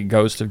online. Just say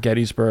Ghost of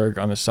Gettysburg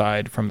on the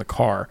side from the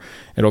car.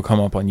 It'll come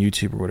up on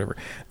YouTube or whatever.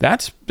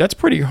 That's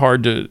pretty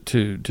hard to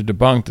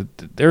debunk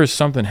that there is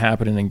something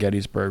happening in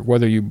Gettysburg,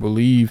 whether you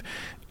believe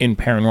in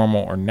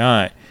paranormal or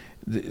not.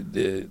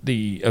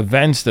 The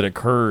events that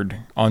occurred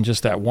on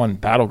just that one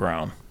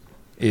battleground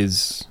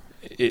is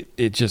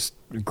just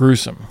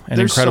gruesome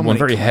and incredible and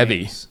very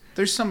heavy.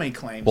 There's so many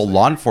claims. Well,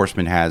 law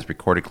enforcement has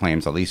recorded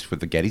claims, at least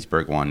with the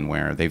Gettysburg one,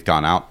 where they've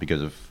gone out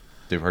because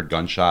they've heard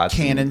gunshots,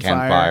 cannon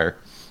fire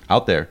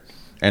out there,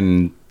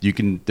 and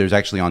there's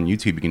actually on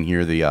YouTube you can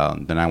hear the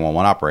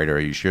 911 operator.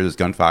 You hear this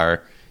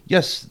gunfire,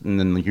 yes, and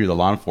then you hear the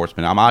law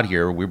enforcement. I'm out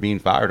here, we're being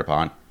fired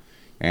upon,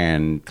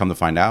 and come to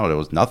find out it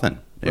was nothing.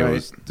 It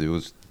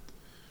was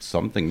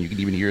something. You could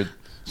even hear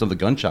some of the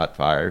gunshot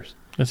fires.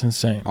 That's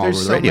insane. All over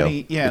the radio.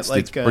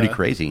 It's pretty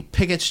crazy.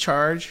 Pickett's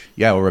Charge.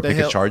 Yeah, or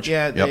Pickett's Charge.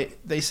 Yeah,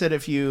 they said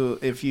if you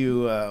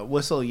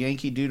whistle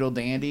Yankee Doodle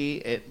Dandy,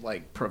 it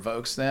like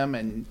provokes them,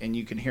 and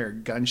you can hear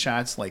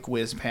gunshots like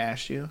whiz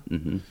past you.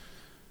 Mm-hmm.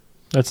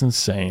 That's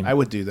insane. I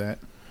would do that.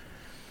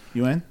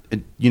 You in?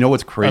 You know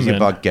what's crazy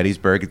about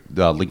Gettysburg?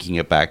 Linking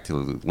it back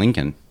to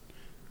Lincoln,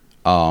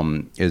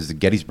 is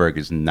Gettysburg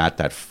is not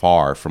that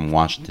far from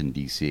Washington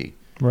D.C.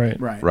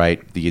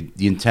 Right. The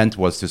intent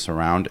was to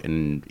surround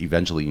and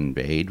eventually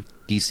invade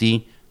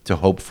D.C. to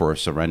hope for a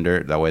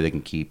surrender. That way they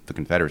can keep the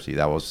Confederacy.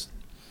 That was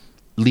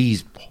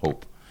Lee's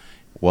hope.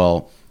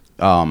 Well,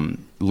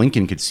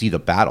 Lincoln could see the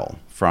battle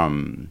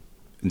from,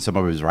 in some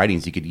of his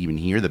writings, he could even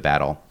hear the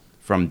battle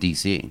from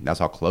D.C. That's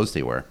how close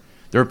they were.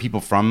 There were people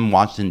from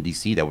Washington,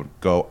 D.C. that would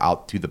go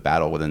out to the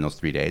battle within those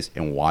 3 days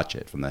and watch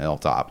it from the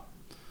hilltop.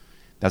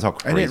 That's how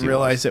crazy I didn't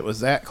realize it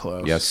was that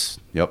close. Yes.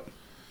 Yep.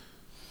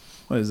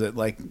 What is it,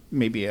 like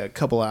maybe a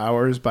couple of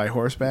hours by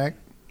horseback?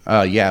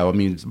 Yeah, I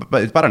mean, it's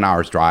about an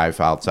hour's drive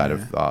outside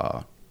of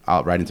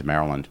out right into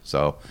Maryland.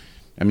 So,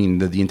 I mean,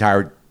 the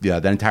entire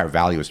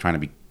valley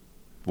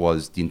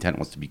the intent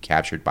was to be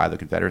captured by the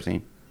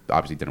Confederacy.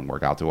 Obviously, it didn't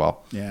work out too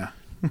well. Yeah,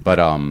 but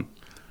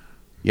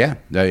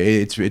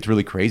it's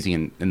really crazy,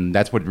 and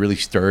that's what really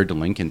stirred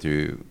Lincoln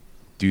to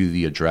do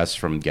the address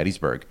from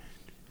Gettysburg,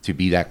 to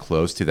be that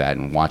close to that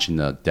and watching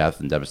the death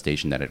and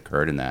devastation that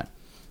occurred in that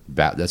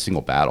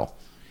single battle.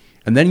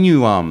 And then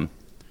you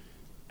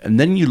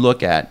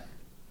look at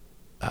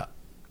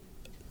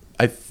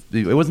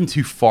it wasn't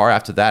too far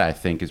after that, I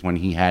think, is when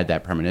he had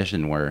that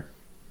premonition where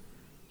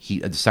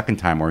the second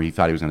time where he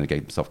thought he was going to get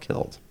himself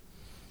killed.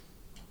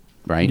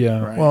 Right? Yeah.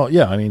 Right. Well,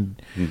 yeah. I mean,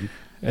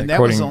 And that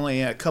was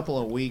only a couple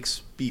of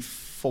weeks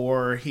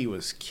before he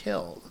was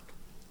killed.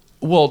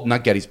 Well,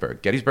 not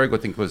Gettysburg. Gettysburg, I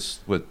think, was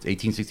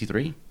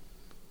 1863.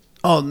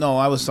 Oh no,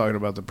 I was talking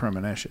about the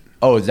premonition.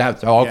 Oh, is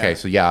that? Oh, okay. Yeah.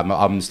 So yeah,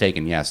 I'm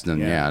mistaken. Yes, then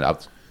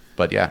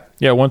but yeah.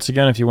 Yeah. Once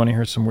again, if you want to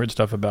hear some weird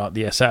stuff about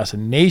the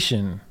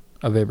assassination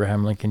of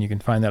Abraham Lincoln, you can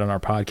find that on our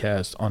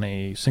podcast on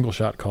a single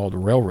shot called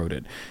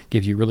Railroaded.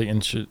 Gives you really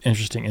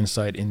interesting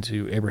insight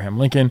into Abraham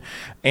Lincoln.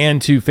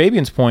 And to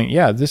Fabian's point,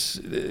 yeah, this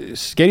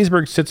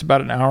Gettysburg sits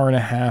about an hour and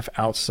a half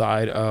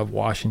outside of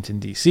Washington,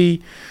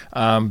 D.C.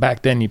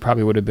 Back then, you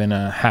probably would have been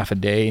a half a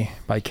day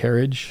by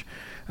carriage.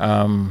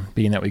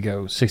 Being that we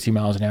go 60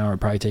 miles an hour, it'd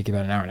probably take you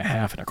about an hour and a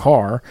half in a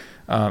car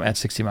at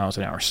 60 miles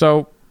an hour.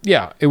 So,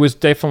 yeah, it was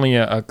definitely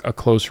a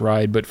close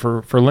ride. But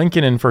for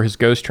Lincoln and for his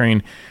ghost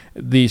train,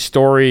 the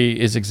story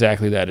is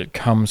exactly that. It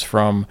comes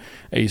from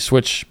a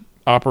switch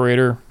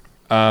operator.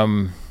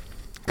 Could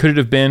it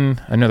have been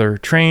another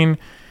train?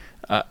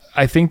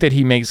 I think that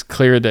he makes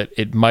clear that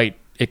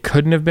it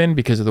couldn't have been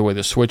because of the way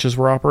the switches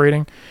were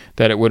operating,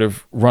 that it would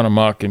have run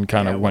amok and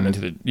kind of went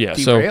into the... Yeah,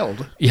 derailed.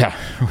 So, yeah,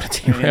 it would have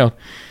derailed.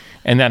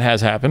 And that has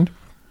happened.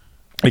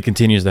 It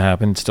continues to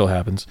happen. It still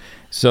happens.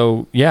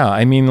 So, yeah,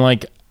 I mean,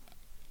 like,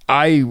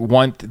 I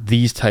want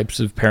these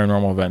types of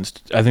paranormal events.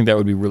 I think that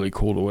would be really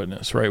cool to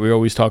witness, right? We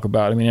always talk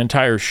about, I mean, an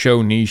entire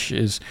show niche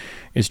is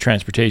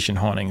transportation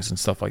hauntings and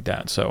stuff like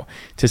that. So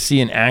to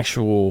see an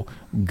actual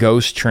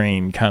ghost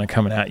train kind of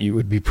coming at you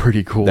would be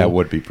pretty cool. That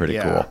would be pretty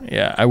cool.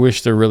 Yeah, I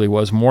wish there really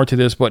was more to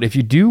this. But if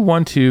you do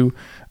want to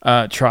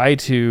try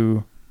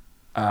to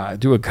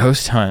do a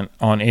ghost hunt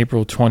on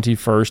April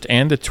 21st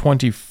and the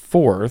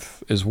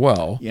 24th as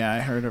well. Yeah, I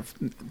heard of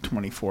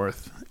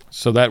 24th.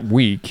 So that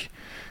week,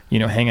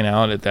 hanging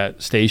out at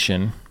that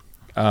station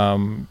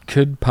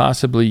could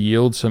possibly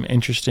yield some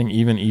interesting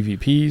even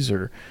EVPs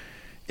or,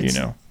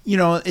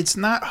 it's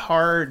not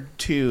hard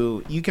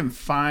to, you can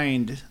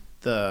find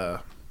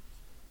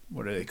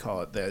what do they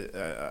call it?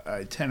 The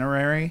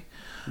itinerary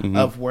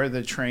of where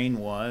the train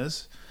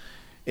was.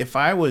 If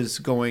I was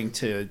going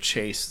to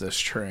chase this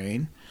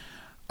train,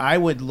 I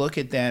would look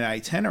at that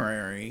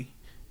itinerary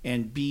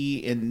and be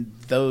in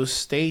those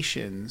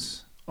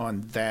stations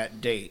on that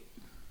date.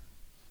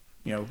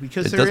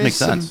 Because it does make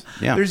sense.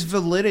 Yeah. There's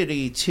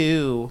validity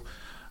to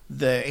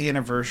the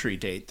anniversary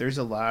date. There's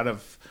a lot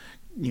of,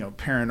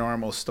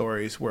 paranormal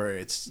stories where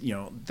it's,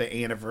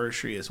 the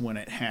anniversary is when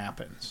it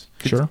happens.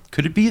 Sure.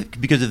 Could it be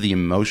because of the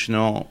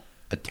emotional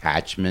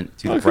attachment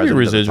to the it could be president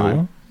residual. at the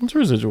time? It's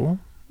residual.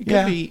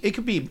 It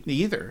could be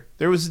either.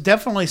 There was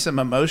definitely some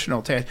emotional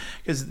attachment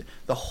because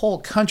the whole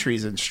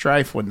country's in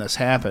strife when this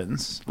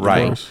happens.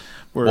 Right.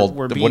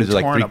 We're being what is it,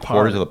 like torn 3/4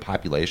 apart. of the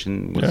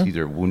population was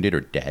either wounded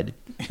or dead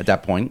at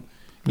that point?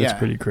 That's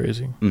pretty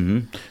crazy.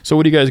 Mm-hmm. So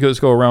what do you guys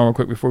go around real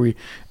quick before we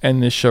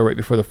end this show, right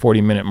before the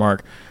 40-minute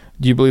mark?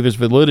 Do you believe there's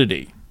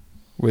validity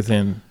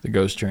within the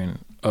ghost train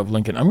of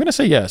Lincoln? I'm going to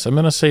say yes. I'm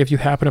going to say if you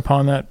happen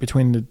upon that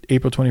between the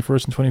April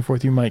 21st and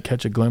 24th, you might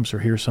catch a glimpse or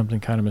hear something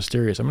kind of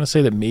mysterious. I'm going to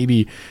say that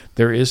maybe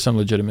there is some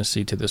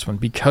legitimacy to this one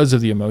because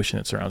of the emotion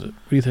that surrounds it.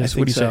 What do you think?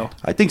 What do you say?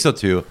 I think so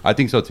too.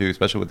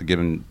 Especially with the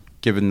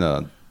given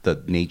the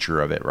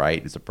nature of it,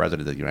 right? It's the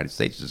president of the United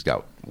States just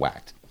got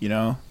whacked.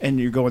 And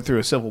you're going through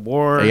a civil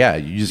war. Yeah,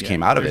 you just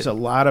came out of There's it. a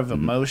lot of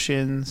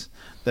emotions.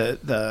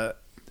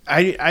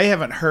 I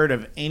haven't heard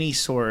of any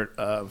sort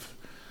of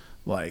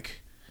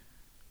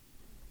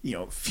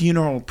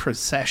funeral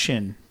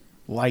procession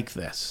like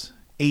this.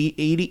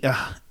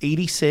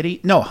 180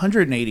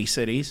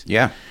 cities.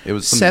 Yeah, it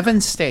was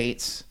 7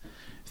 states.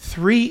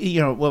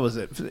 3. What was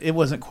it? It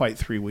wasn't quite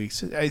 3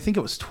 weeks. I think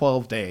it was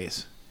 12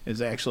 days.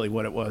 Is actually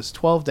what it was.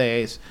 12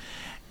 days,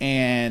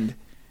 and.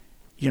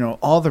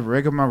 All the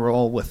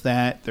rigmarole with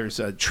that. There's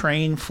a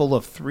train full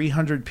of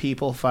 300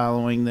 people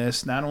following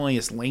this. Not only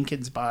is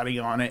Lincoln's body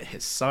on it,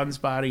 his son's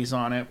body's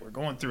on it. We're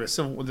going through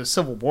the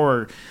Civil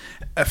War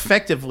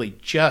effectively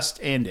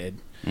just ended,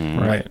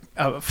 Right.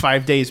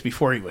 5 days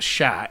before he was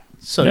shot.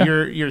 So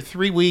you're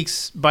 3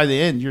 weeks, by the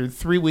end, you're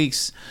 3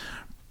 weeks,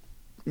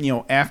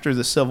 after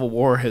the Civil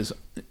War has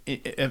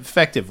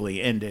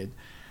effectively ended.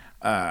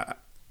 I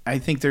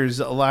think there's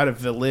a lot of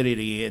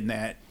validity in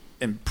that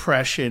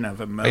impression of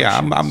emotions.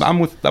 Yeah, I'm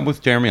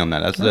with Jeremy on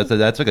that.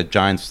 That's like a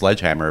giant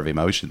sledgehammer of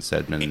emotions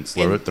that have been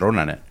thrown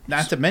on it.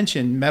 Not to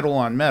mention metal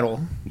on metal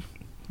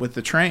with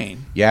the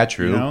train. Yeah,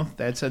 true.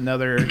 That's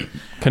another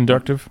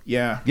Conductive.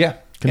 Yeah.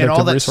 Conductive And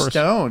all that resource.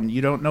 stone,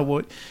 you don't know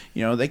what,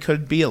 they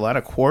could be a lot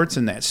of quartz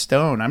in that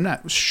stone. I'm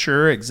not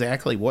sure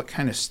exactly what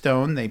kind of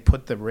stone they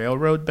put the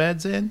railroad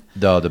beds in.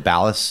 The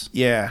ballast.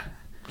 Yeah.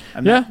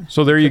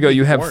 So there you go.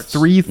 You have Ports.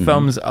 3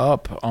 thumbs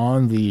up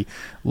on the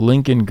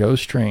Lincoln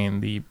Ghost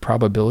Train. The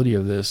probability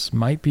of this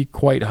might be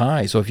quite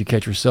high. So if you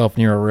catch yourself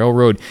near a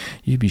railroad,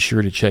 you be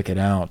sure to check it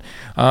out.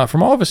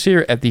 From all of us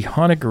here at the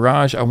Haunted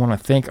Garage, I want to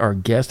thank our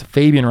guest,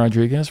 Fabian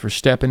Rodriguez, for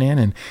stepping in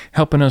and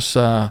helping us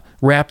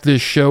wrap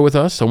this show with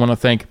us. I want to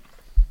thank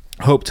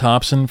Hope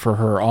Thompson for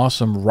her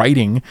awesome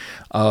writing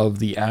of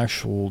the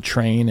actual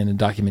train and the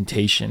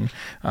documentation.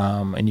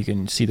 And you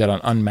can see that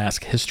on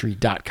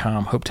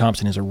unmaskhistory.com. Hope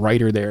Thompson is a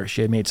writer there.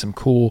 She had made some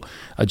cool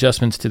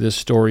adjustments to this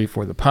story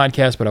for the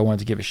podcast, but I wanted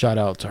to give a shout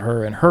out to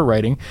her and her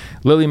writing.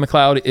 Lily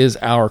McLeod is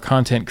our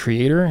content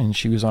creator, and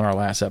she was on our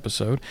last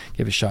episode.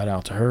 Give a shout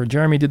out to her.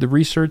 Jeremy did the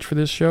research for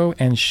this show,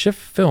 and Shift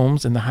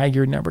Films and the High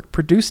Gear Network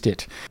produced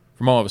it.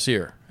 From all of us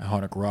here at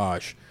Haunted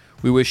Garage,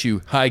 we wish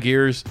you high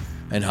gears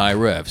and high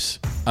revs.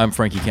 I'm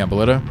Frankie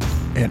Campoletta.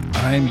 And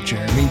I'm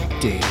Jeremy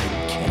David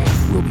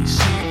King. We'll be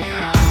seeing you.